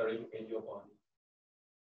occurring in your body.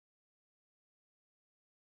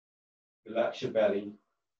 Relax your belly.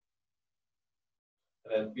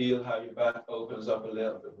 And then feel how your back opens up a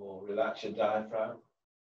little bit more. Relax your diaphragm.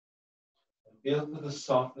 And feel for the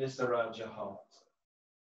softness around your heart.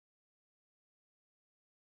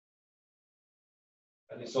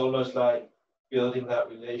 And it's almost like building that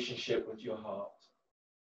relationship with your heart.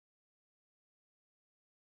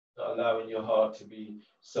 Not allowing your heart to be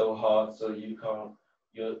so hard so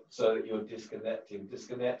so that you're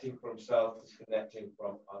disconnecting from self, disconnecting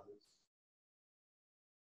from others.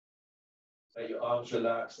 Let your arms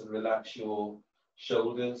relax and relax your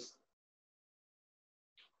shoulders.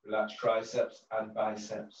 Relax triceps and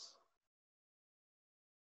biceps.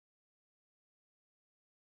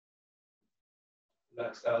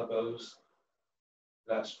 Relax elbows,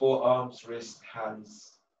 Relax forearms, wrists,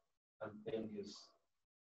 hands, and fingers.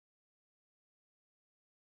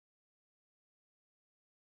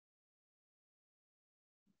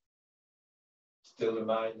 Still the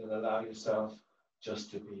mind and allow yourself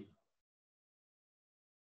just to be.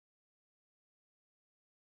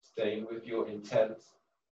 Staying with your intent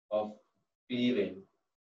of feeling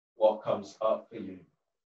what comes up for you.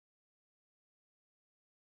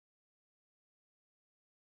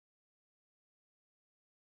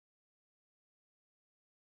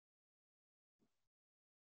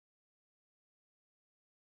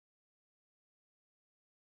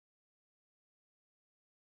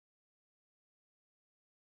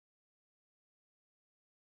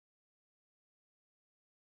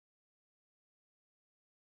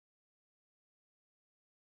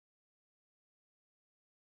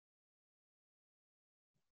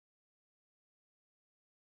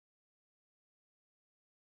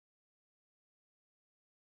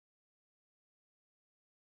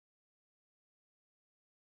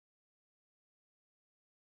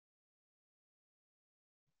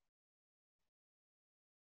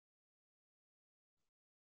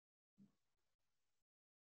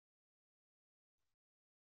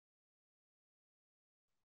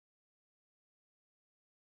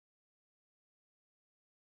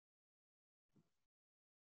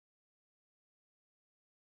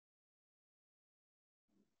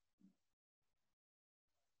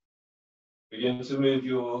 Begin to move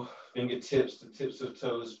your fingertips, the tips of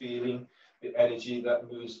toes, feeling the energy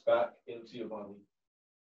that moves back into your body.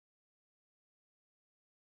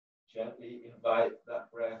 Gently invite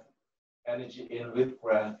that breath, energy in with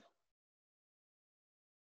breath.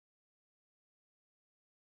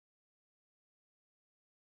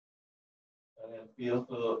 And then feel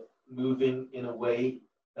for moving in a way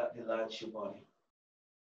that delights your body.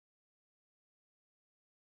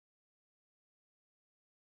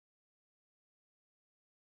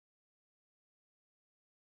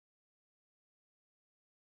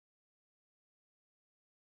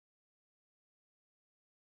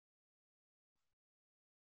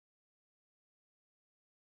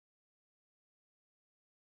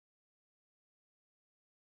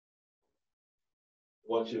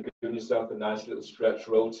 Once you've given yourself a nice little stretch,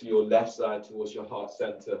 roll to your left side towards your heart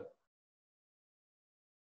center.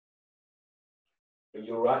 Bring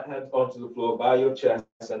your right hand onto the floor by your chest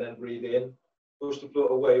and then breathe in. Push the floor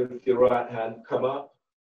away with your right hand. Come up.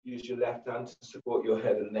 Use your left hand to support your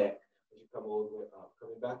head and neck as you come all the way up.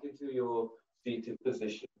 Coming back into your seated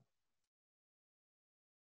position.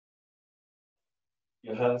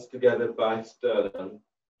 Your hands together by sternum.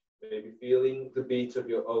 Maybe feeling the beat of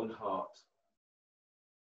your own heart.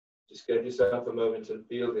 Just give yourself a moment and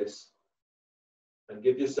feel this. And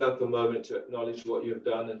give yourself a moment to acknowledge what you've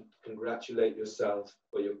done and congratulate yourself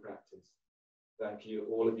for your practice. Thank you,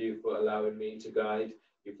 all of you, for allowing me to guide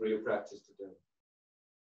you through your practice today.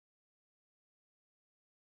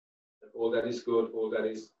 And all that is good, all that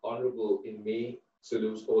is honorable in me,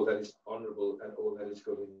 salutes all that is honorable and all that is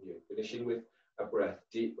good in you. Finishing with a breath,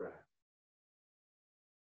 deep breath.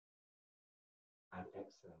 And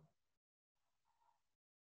exhale.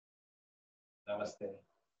 Namaste.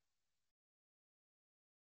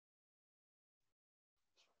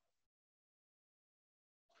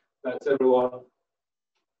 Thanks, everyone.